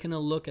you're taking a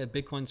look at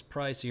Bitcoin's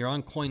price, you're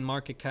on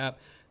CoinMarketCap,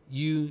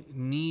 you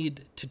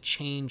need to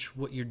change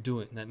what you're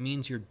doing. That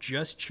means you're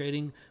just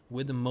trading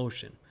with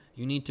emotion.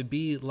 You need to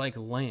be like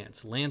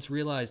Lance. Lance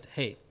realized,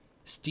 hey,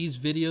 Steve's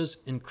videos,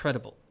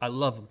 incredible. I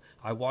love him.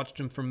 I watched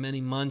him for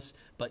many months,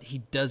 but he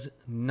does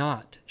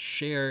not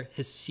share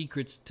his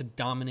secrets to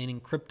dominating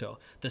crypto,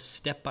 the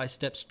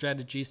step-by-step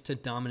strategies to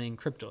dominating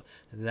crypto.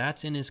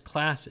 That's in his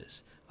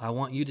classes. I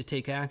want you to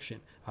take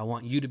action. I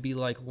want you to be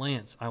like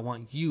Lance. I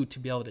want you to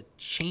be able to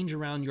change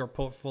around your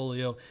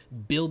portfolio,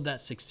 build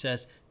that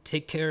success,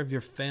 take care of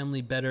your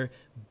family better,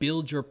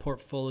 build your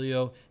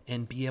portfolio,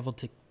 and be able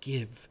to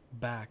give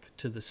back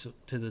to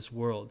this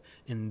world.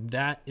 And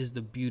that is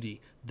the beauty.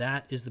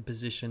 That is the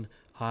position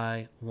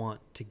I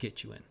want to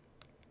get you in.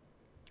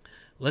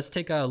 Let's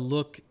take a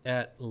look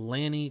at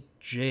Lanny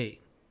J,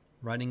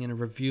 writing in a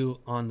review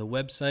on the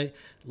website.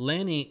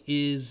 Lanny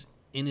is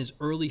in his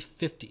early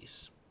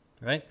 50s.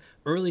 Right?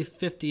 Early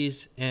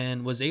 50s,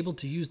 and was able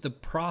to use the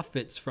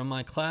profits from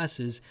my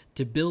classes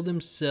to build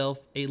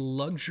himself a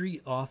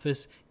luxury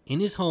office in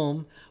his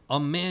home, a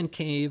man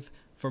cave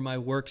for my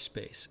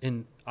workspace.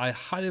 And I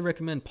highly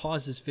recommend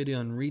pause this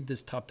video and read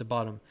this top to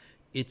bottom.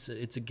 It's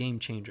a game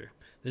changer.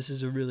 This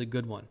is a really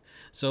good one.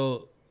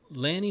 So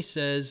Lanny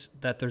says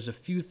that there's a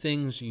few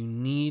things you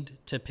need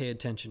to pay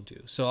attention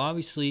to. So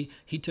obviously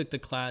he took the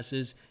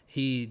classes,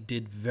 he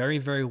did very,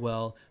 very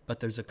well,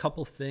 but there's a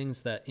couple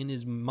things that in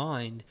his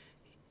mind,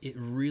 it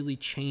really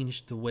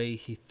changed the way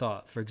he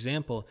thought. For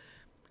example,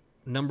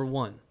 number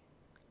one,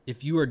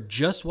 if you are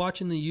just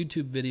watching the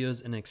YouTube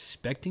videos and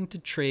expecting to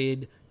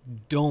trade,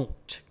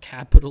 don't,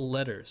 capital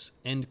letters,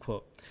 end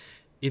quote.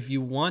 If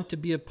you want to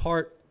be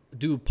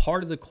do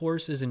part of the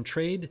courses and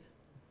trade,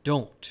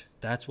 don't.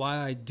 That's why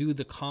I do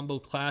the combo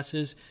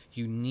classes.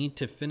 You need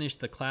to finish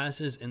the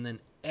classes and then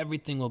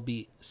everything will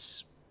be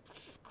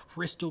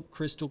crystal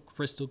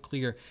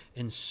clear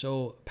and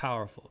so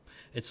powerful.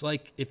 It's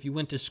like if you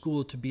went to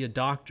school to be a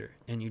doctor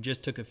and you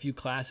just took a few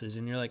classes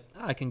and you're like,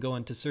 I can go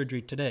into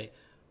surgery today.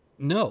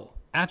 No,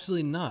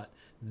 absolutely not.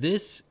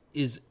 This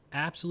is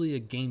absolutely a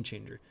game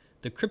changer.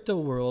 The crypto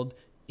world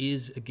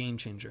is a game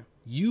changer.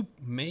 You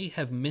may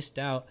have missed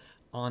out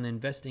on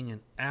investing in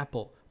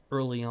Apple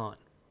early on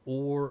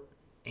or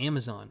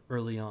Amazon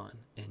early on,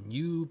 and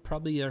you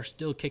probably are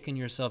still kicking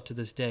yourself to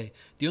this day.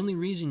 The only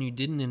reason you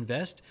didn't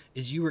invest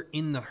is you were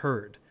in the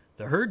herd.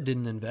 The herd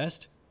didn't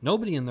invest.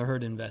 Nobody in the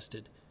herd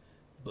invested.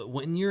 But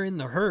when you're in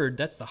the herd,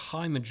 that's the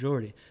high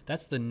majority.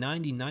 That's the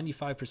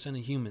 90-95%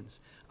 of humans.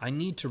 I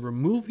need to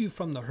remove you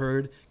from the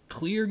herd,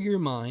 clear your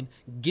mind,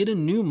 get a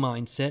new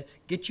mindset,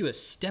 get you a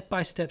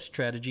step-by-step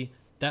strategy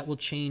that will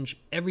change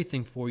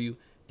everything for you.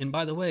 And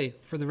by the way,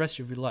 for the rest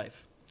of your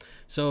life.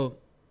 So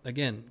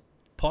again,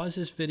 pause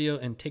this video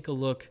and take a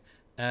look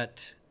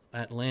at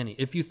Lanny.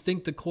 If you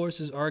think the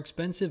courses are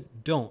expensive,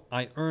 don't.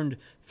 I earned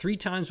 3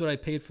 times what I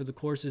paid for the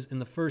courses in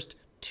the first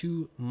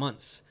 2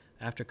 months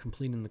after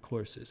completing the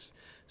courses.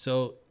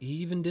 So he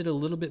even did a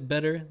little bit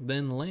better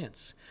than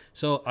Lance.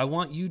 So I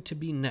want you to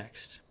be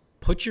next.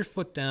 Put your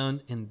foot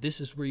down, and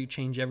this is where you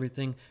change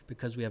everything,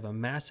 because we have a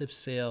massive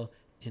sale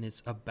and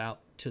it's about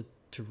to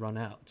run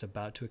out. It's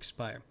about to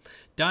expire.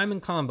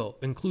 Diamond Combo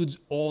includes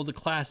all the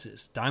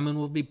classes. Diamond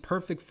will be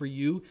perfect for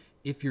you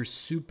if you're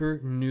super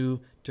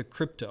new to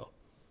crypto.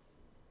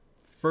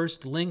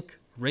 First link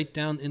right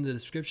down in the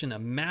description, a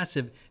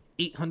massive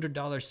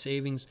 $800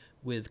 savings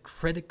with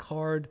credit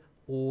card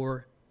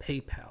or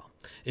PayPal.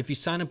 If you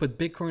sign up with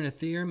Bitcoin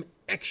Ethereum,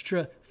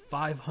 extra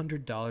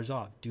 $500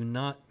 off. Do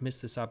not miss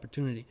this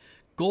opportunity.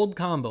 Gold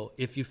Combo,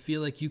 if you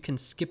feel like you can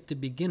skip the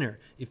beginner,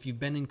 if you've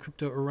been in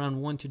crypto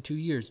around 1 to 2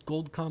 years,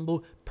 Gold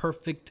Combo,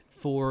 perfect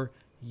for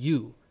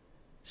you.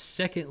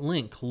 Second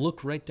link,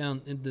 look right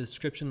down in the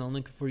description. I'll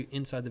link it for you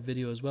inside the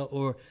video as well,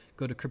 or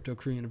go to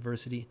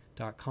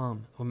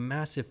cryptocrewuniversity.com. A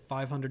massive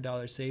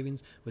 $500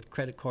 savings with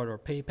credit card or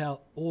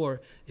PayPal,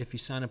 or if you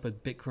sign up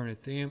with Bitcoin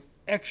Ethereum,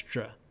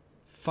 extra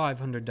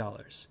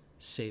 $500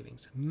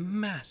 savings.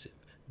 Massive.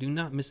 Do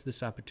not miss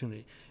this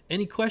opportunity.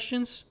 Any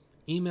questions?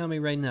 Email me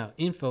right now,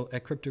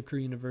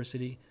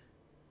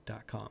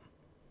 info@cryptocrewuniversity.com.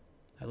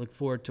 I look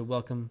forward to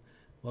welcoming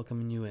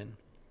you in.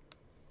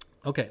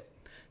 Okay,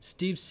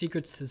 Steve's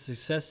secrets to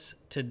success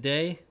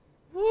today.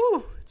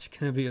 Woo! It's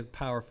going to be a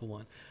powerful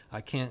one.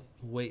 I can't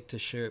wait to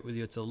share it with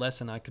you. It's a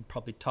lesson I could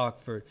probably talk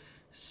for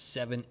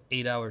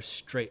 7-8 hours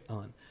straight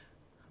on,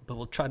 but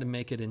we'll try to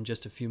make it in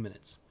just a few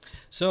minutes.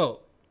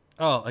 So,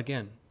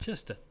 again,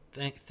 just a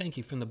thank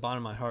you from the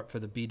bottom of my heart for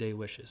the B-Day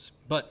wishes.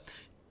 But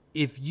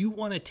If you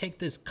want to take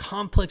this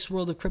complex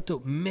world of crypto,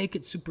 make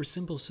it super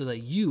simple so that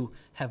you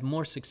have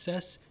more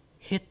success,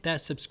 hit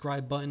that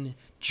subscribe button,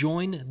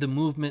 join the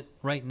movement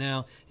right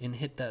now, and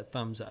hit that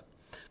thumbs up.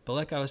 But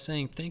like I was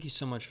saying, thank you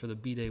so much for the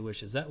B-Day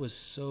wishes. That was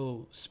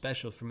so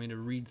special for me to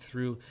read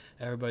through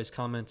everybody's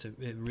comments.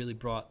 It really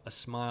brought a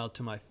smile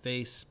to my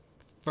face.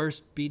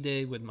 First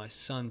B-Day with my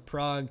son,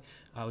 Prague.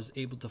 I was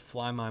able to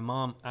fly my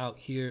mom out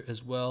here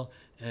as well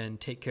and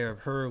take care of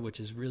her, which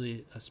is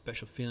really a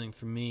special feeling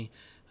for me,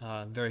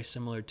 very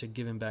similar to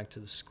giving back to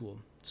the school.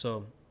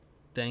 So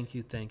thank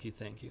you, thank you,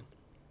 thank you.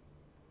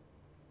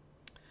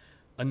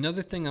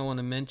 Another thing I want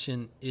to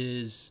mention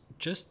is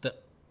just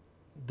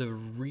the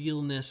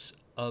realness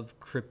of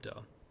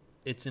crypto.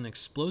 It's an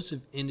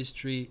explosive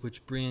industry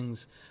which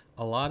brings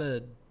a lot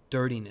of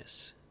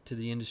dirtiness to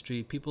the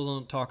industry. People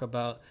don't talk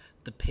about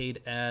the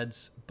paid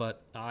ads,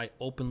 but I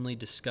openly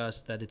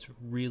discuss that it's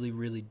really,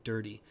 really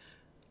dirty.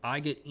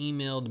 I get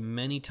emailed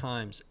many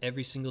times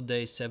every single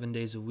day, 7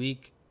 days a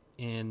week,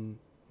 and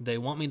they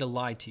want me to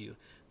lie to you.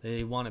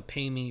 They want to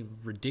pay me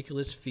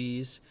ridiculous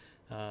fees.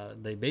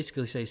 They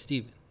basically say,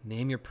 Steven,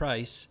 name your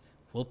price,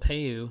 we'll pay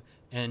you,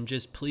 and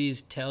just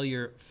please tell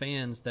your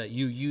fans that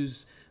you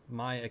use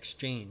my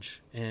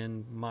exchange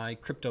and my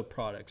crypto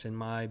products and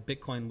my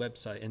Bitcoin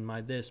website and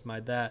my this, my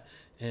that,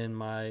 and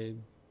my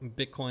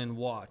Bitcoin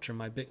watch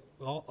or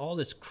all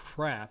this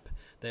crap.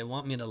 They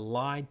want me to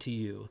lie to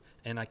you,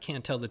 and I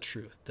can't tell the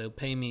truth. They'll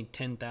pay me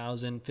 $10,000,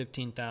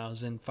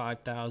 $15,000,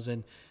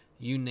 $5,000.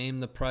 You name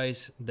the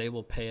price, they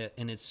will pay it,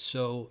 and it's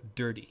so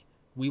dirty.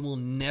 We will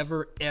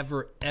never,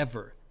 ever,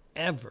 ever,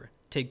 ever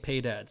take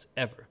paid ads,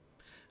 ever.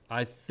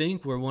 I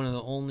think we're one of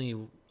the only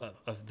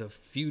of the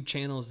few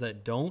channels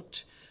that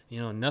don't. You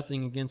know,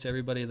 nothing against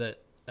everybody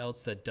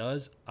else that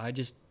does. I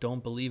just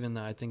don't believe in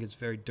that. I think it's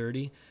very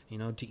dirty. You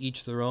know, to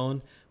each their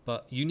own.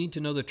 But you need to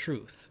know the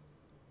truth.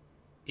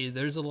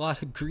 There's a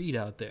lot of greed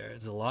out there.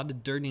 There's a lot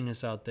of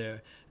dirtiness out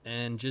there.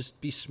 And just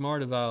be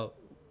smart about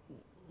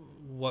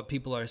what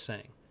people are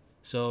saying.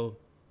 So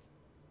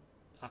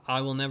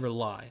I will never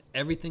lie.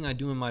 Everything I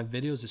do in my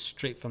videos is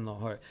straight from the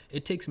heart.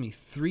 It takes me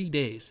 3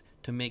 days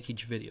to make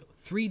each video.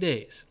 3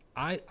 days.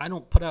 I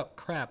don't put out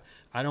crap.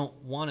 I don't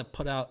want to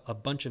put out a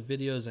bunch of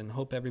videos and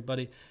hope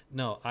everybody.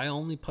 No, I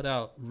only put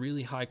out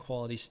really high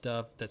quality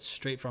stuff that's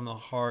straight from the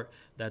heart,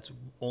 that's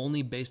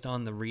only based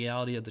on the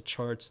reality of the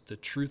charts, the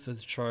truth of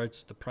the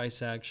charts, the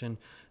price action,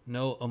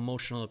 no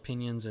emotional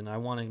opinions. And I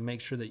want to make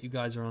sure that you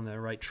guys are on the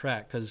right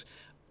track, because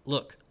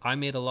look, I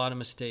made a lot of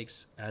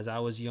mistakes as I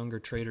was a younger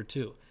trader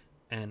too.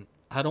 And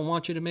I don't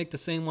want you to make the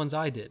same ones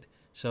I did.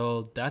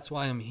 So that's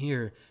why I'm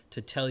here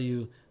to tell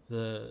you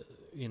the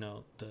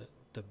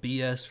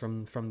BS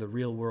from the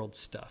real world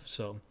stuff.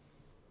 So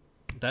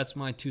that's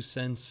my 2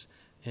 cents.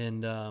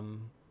 And,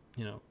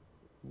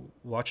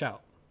 watch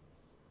out.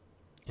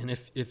 And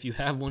if you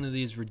have one of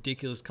these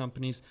ridiculous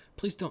companies,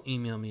 please don't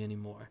email me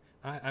anymore.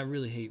 I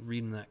really hate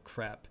reading that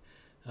crap.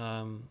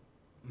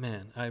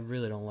 Man, I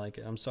really don't like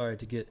it. I'm sorry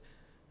to get,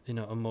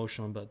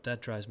 emotional, but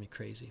that drives me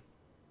crazy.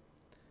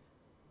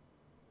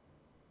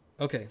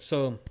 Okay,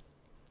 so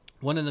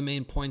one of the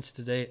main points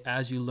today,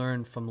 as you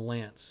learned from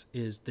Lance,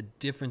 is the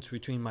difference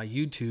between my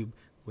YouTube,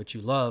 which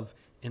you love,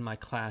 and my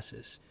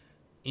classes.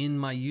 In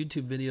my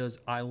YouTube videos,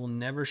 I will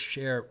never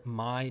share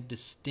my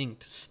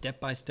distinct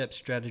step-by-step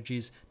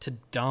strategies to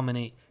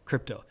dominate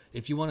crypto.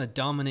 If you want to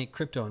dominate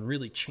crypto and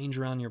really change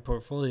around your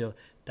portfolio,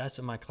 that's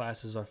what my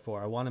classes are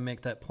for. I want to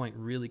make that point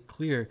really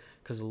clear,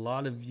 because a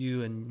lot of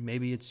you, and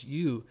maybe it's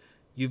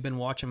you've been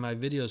watching my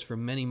videos for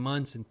many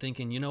months and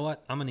thinking, you know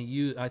what,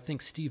 I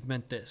think Steve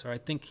meant this, or I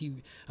think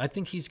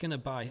he's going to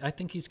buy, I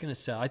think he's going to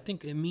sell, I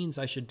think it means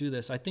I should do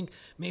this, I think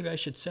maybe I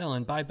should sell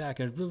and buy back.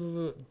 And blah,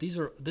 blah,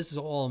 blah. This is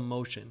all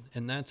emotion,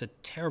 and that's a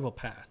terrible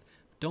path.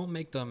 Don't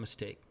make that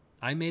mistake.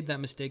 I made that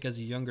mistake as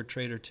a younger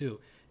trader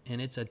too,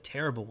 and it's a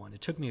terrible one.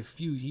 It took me a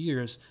few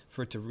years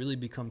for it to really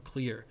become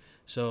clear.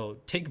 So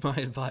take my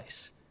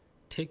advice.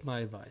 Take my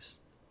advice.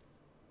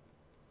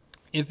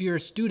 If you're a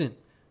student,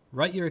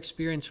 write your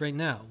experience right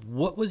now.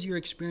 What was your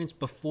experience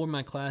before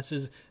my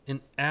classes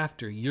and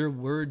after? Your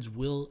words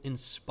will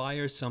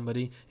inspire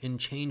somebody and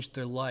change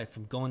their life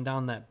from going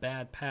down that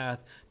bad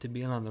path to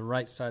being on the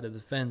right side of the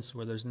fence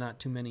where there's not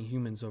too many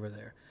humans over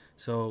there.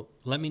 So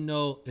let me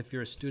know if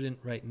you're a student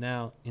right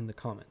now in the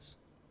comments.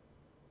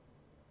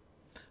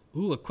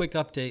 Ooh, a quick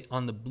update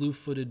on the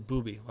blue-footed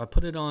booby. I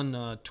put it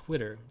on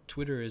Twitter.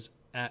 Twitter is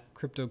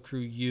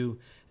 @CryptoCrewU.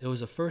 It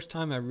was the first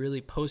time I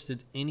really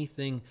posted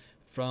anything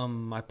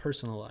from my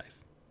personal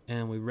life,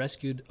 and we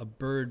rescued a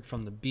bird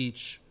from the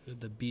beach.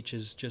 The beach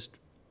is just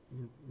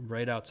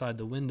right outside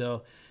the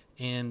window,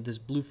 and this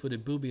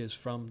blue-footed booby is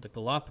from the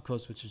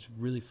Galapagos, which is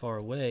really far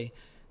away,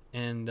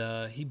 and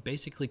he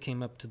basically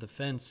came up to the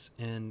fence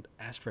and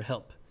asked for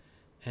help.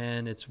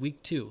 And it's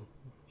week 2.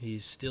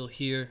 He's still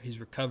here. He's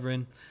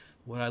recovering.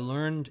 What I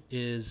learned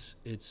is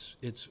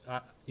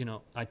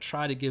I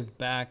try to give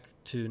back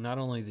to not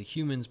only the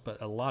humans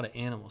but a lot of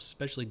animals,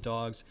 especially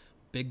dogs.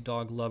 Big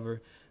dog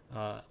lover.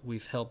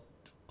 We've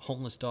helped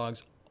homeless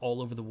dogs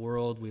all over the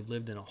world. We've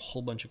lived in a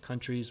whole bunch of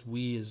countries.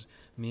 We, as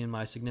me and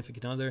my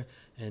significant other,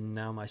 and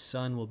now my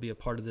son will be a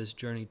part of this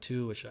journey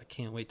too, which I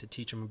can't wait to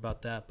teach him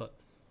about that. But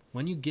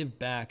when you give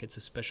back, it's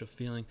a special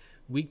feeling.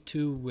 Week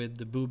 2 with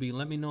the booby.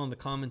 Let me know in the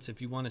comments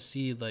if you want to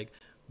see like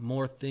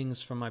more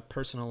things from my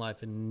personal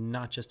life and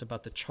not just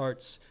about the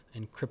charts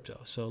and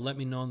crypto. So let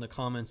me know in the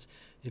comments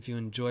if you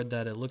enjoyed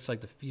that. It looks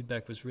like the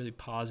feedback was really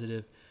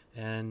positive,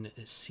 and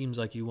it seems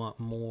like you want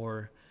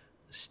more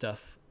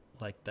stuff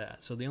like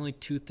that. So the only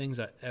 2 things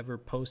I ever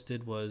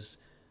posted was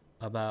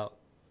about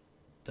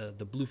the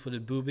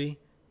blue-footed booby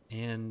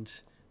and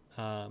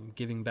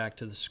giving back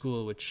to the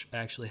school, which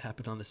actually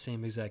happened on the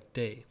same exact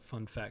day.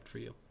 Fun fact for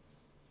you.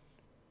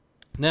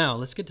 Now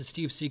let's get to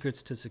Steve's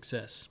secrets to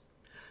success.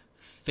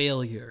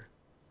 Failure.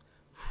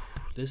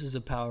 This is a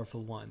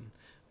powerful one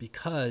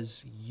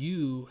because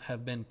you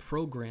have been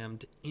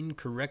programmed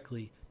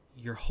incorrectly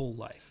your whole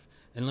life.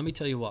 And let me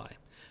tell you why.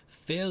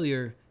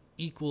 Failure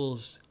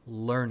equals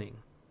learning.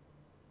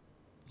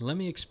 Let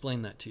me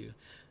explain that to you.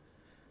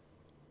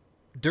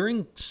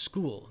 During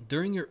school,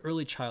 during your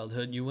early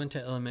childhood, you went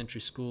to elementary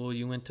school,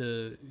 you went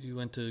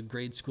to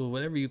grade school,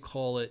 whatever you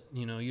call it.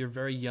 You know, you're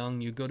very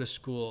young, you go to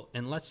school,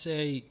 and let's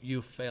say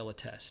you fail a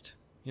test.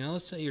 You know,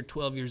 let's say you're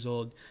 12 years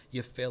old,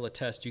 you fail a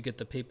test, you get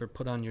the paper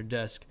put on your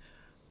desk.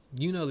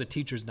 You know the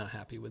teacher's not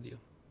happy with you.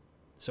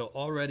 So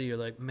already you're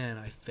like, man,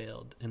 I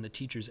failed, and the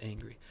teacher's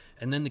angry.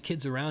 And then the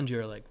kids around you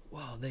are like,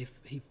 wow,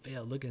 he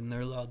failed. Look, and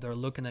they're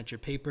looking at your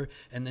paper,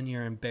 and then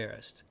you're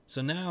embarrassed.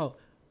 So now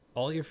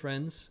all your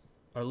friends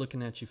are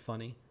looking at you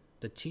funny.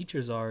 The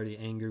teacher's already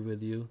angry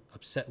with you,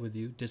 upset with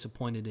you,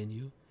 disappointed in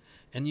you.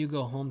 And you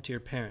go home to your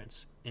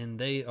parents, and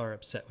they are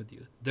upset with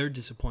you. They're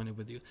disappointed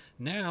with you.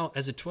 Now,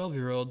 as a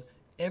 12-year-old,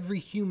 every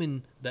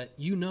human that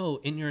you know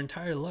in your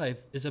entire life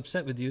is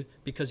upset with you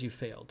because you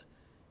failed.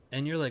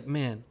 And you're like,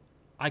 man,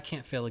 I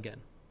can't fail again.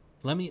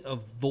 Let me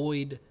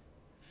avoid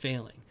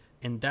failing.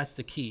 And that's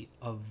the key.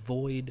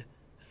 Avoid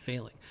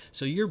failing.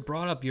 So you're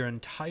brought up your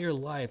entire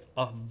life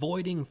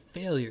avoiding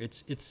failure.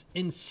 It's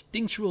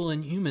instinctual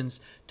in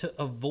humans to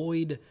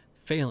avoid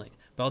failing.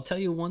 But I'll tell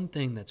you one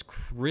thing that's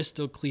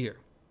crystal clear.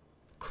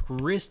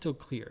 Crystal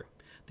clear.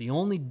 The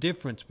only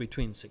difference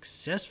between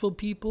successful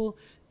people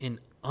and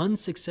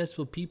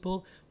unsuccessful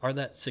people are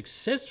that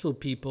successful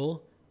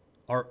people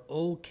are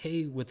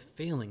okay with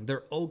failing.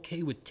 They're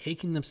okay with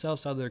taking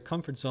themselves out of their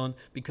comfort zone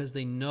because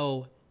they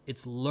know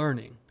it's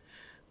learning.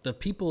 The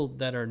people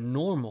that are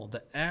normal,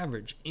 the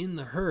average, in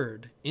the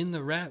herd, in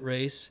the rat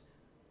race,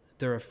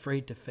 they're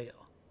afraid to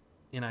fail.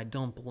 And I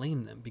don't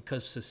blame them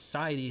because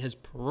society has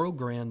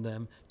programmed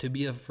them to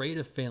be afraid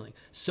of failing.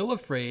 So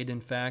afraid,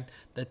 in fact,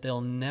 that they'll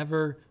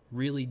never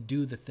really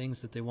do the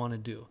things that they want to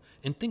do.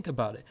 And think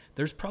about it.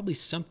 There's probably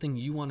something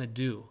you want to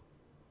do.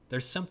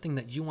 There's something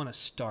that you want to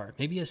start.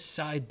 Maybe a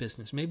side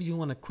business. Maybe you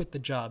want to quit the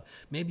job.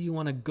 Maybe you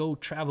want to go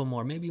travel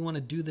more. Maybe you want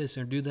to do this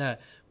or do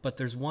that. But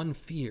there's one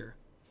fear.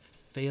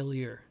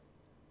 Failure.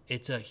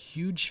 It's a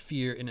huge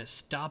fear, and it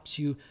stops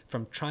you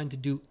from trying to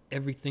do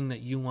everything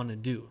that you want to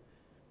do.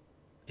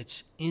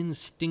 It's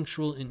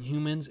instinctual in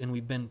humans, and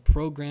we've been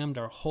programmed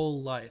our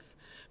whole life.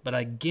 But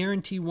I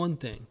guarantee one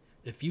thing.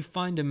 If you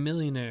find a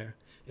millionaire,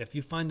 if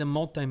you find a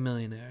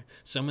multimillionaire,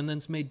 someone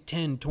that's made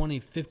 10, 20,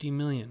 50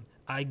 million,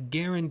 I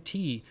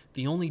guarantee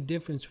the only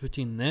difference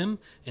between them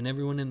and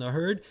everyone in the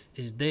herd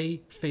is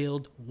they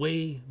failed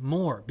way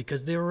more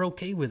because they were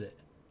okay with it.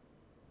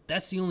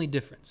 That's the only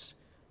difference.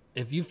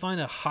 If you find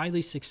a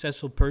highly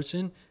successful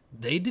person,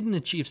 they didn't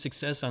achieve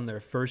success on their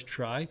first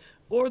try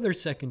or their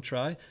second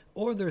try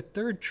or their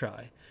third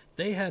try.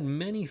 They had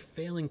many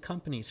failing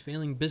companies,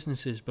 failing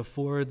businesses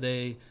before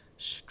they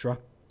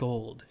struck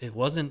gold. It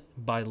wasn't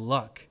by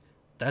luck.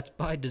 That's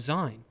by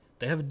design.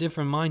 They have a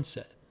different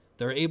mindset.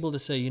 They're able to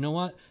say, you know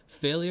what?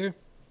 Failure,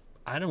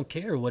 I don't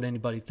care what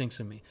anybody thinks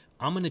of me.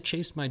 I'm going to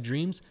chase my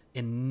dreams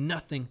and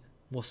nothing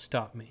will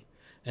stop me.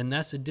 And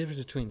that's the difference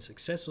between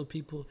successful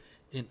people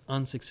and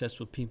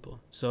unsuccessful people.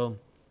 So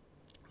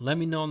let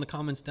me know in the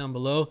comments down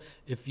below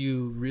if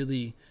you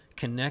really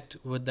connect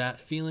with that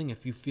feeling,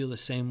 if you feel the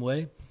same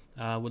way.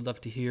 I would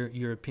love to hear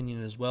your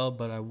opinion as well,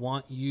 but I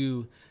want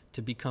you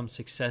to become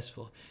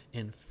successful.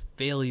 And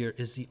failure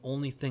is the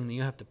only thing that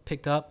you have to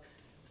pick up,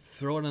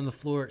 throw it on the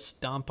floor,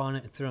 stomp on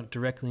it, and throw it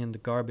directly in the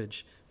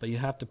garbage. But you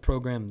have to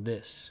program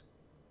this.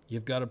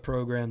 You've got to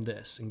program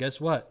this. And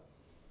guess what?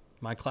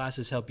 My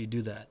classes help you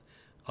do that.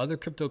 Other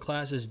crypto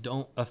classes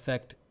don't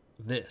affect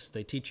this.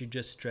 They teach you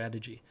just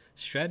strategy.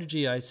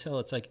 Strategy, I tell,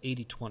 it's like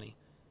 80-20.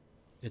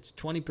 It's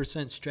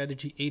 20%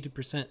 strategy,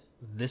 80%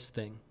 this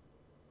thing.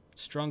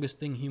 Strongest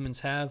thing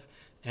humans have,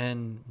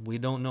 and we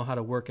don't know how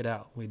to work it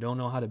out. We don't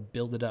know how to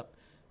build it up.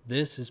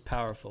 This is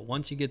powerful.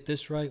 Once you get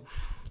this right,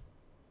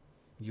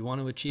 you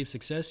want to achieve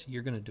success,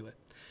 you're going to do it.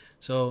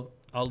 So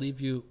I'll leave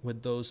you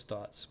with those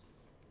thoughts.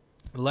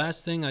 The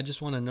last thing I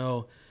just want to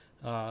know,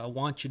 I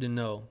want you to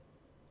know,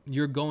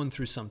 you're going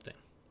through something.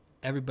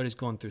 Everybody's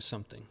going through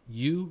something.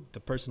 You, the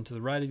person to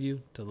the right of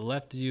you, to the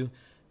left of you,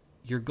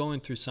 you're going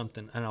through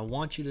something. And I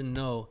want you to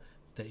know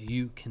that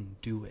you can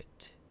do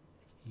it.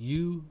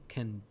 You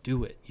can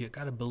do it. You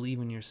got to believe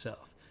in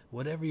yourself.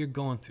 Whatever you're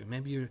going through,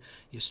 maybe you're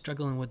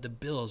struggling with the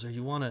bills, or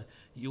you want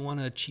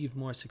to achieve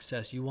more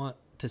success, you want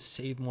to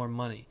save more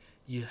money.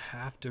 You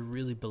have to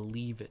really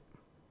believe it.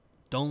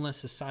 Don't let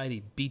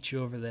society beat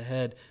you over the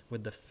head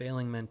with the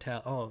failing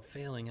mentality. Oh,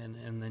 failing,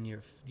 and then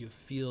you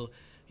feel,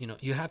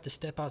 you have to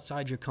step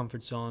outside your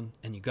comfort zone,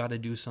 and you got to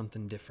do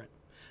something different.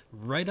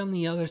 Right on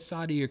the other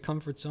side of your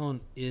comfort zone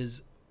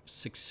is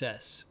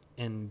success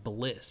and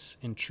bliss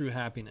and true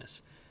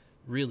happiness.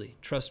 Really,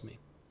 trust me.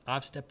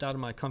 I've stepped out of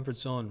my comfort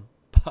zone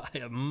by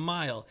a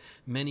mile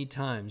many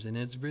times, and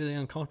it's really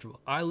uncomfortable.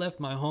 I left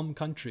my home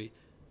country.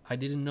 I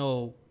didn't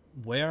know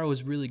where I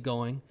was really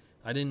going.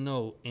 I didn't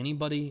know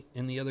anybody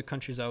in the other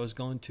countries I was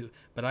going to,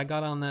 but I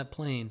got on that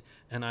plane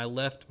and I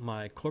left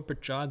my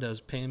corporate job that was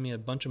paying me a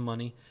bunch of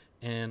money,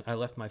 and I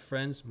left my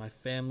friends, my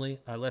family.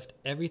 I left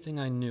everything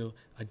I knew.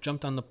 I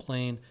jumped on the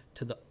plane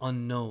to the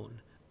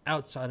unknown,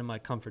 outside of my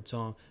comfort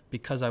zone,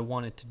 because I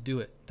wanted to do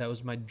it. That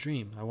was my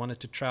dream. I wanted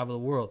to travel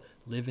the world,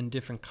 live in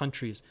different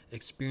countries,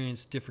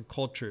 experience different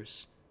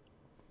cultures.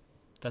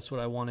 That's what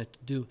I wanted to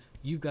do.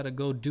 You've got to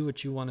go do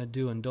what you want to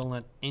do, and don't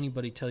let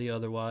anybody tell you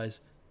otherwise.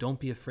 Don't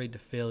be afraid to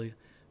fail.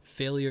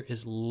 Failure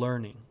is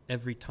learning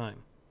every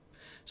time.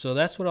 So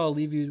that's what I'll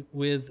leave you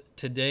with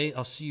today.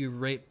 I'll see you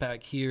right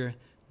back here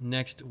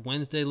next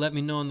Wednesday. Let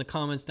me know in the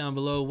comments down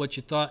below what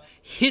you thought.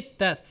 Hit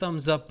that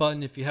thumbs up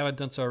button if you haven't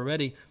done so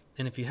already.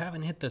 And if you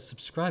haven't hit the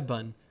subscribe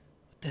button,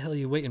 what the hell are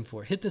you waiting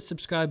for? Hit the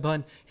subscribe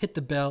button, hit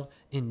the bell,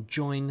 and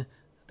join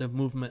the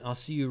movement. I'll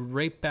see you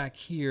right back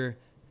here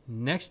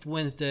next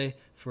Wednesday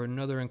for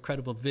another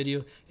incredible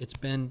video. It's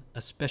been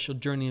a special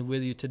journey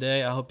with you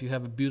today. I hope you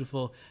have a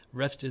beautiful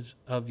rest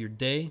of your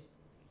day,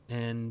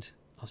 and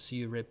I'll see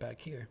you right back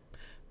here.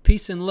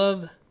 Peace and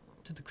love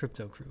to the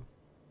Crypto Crew.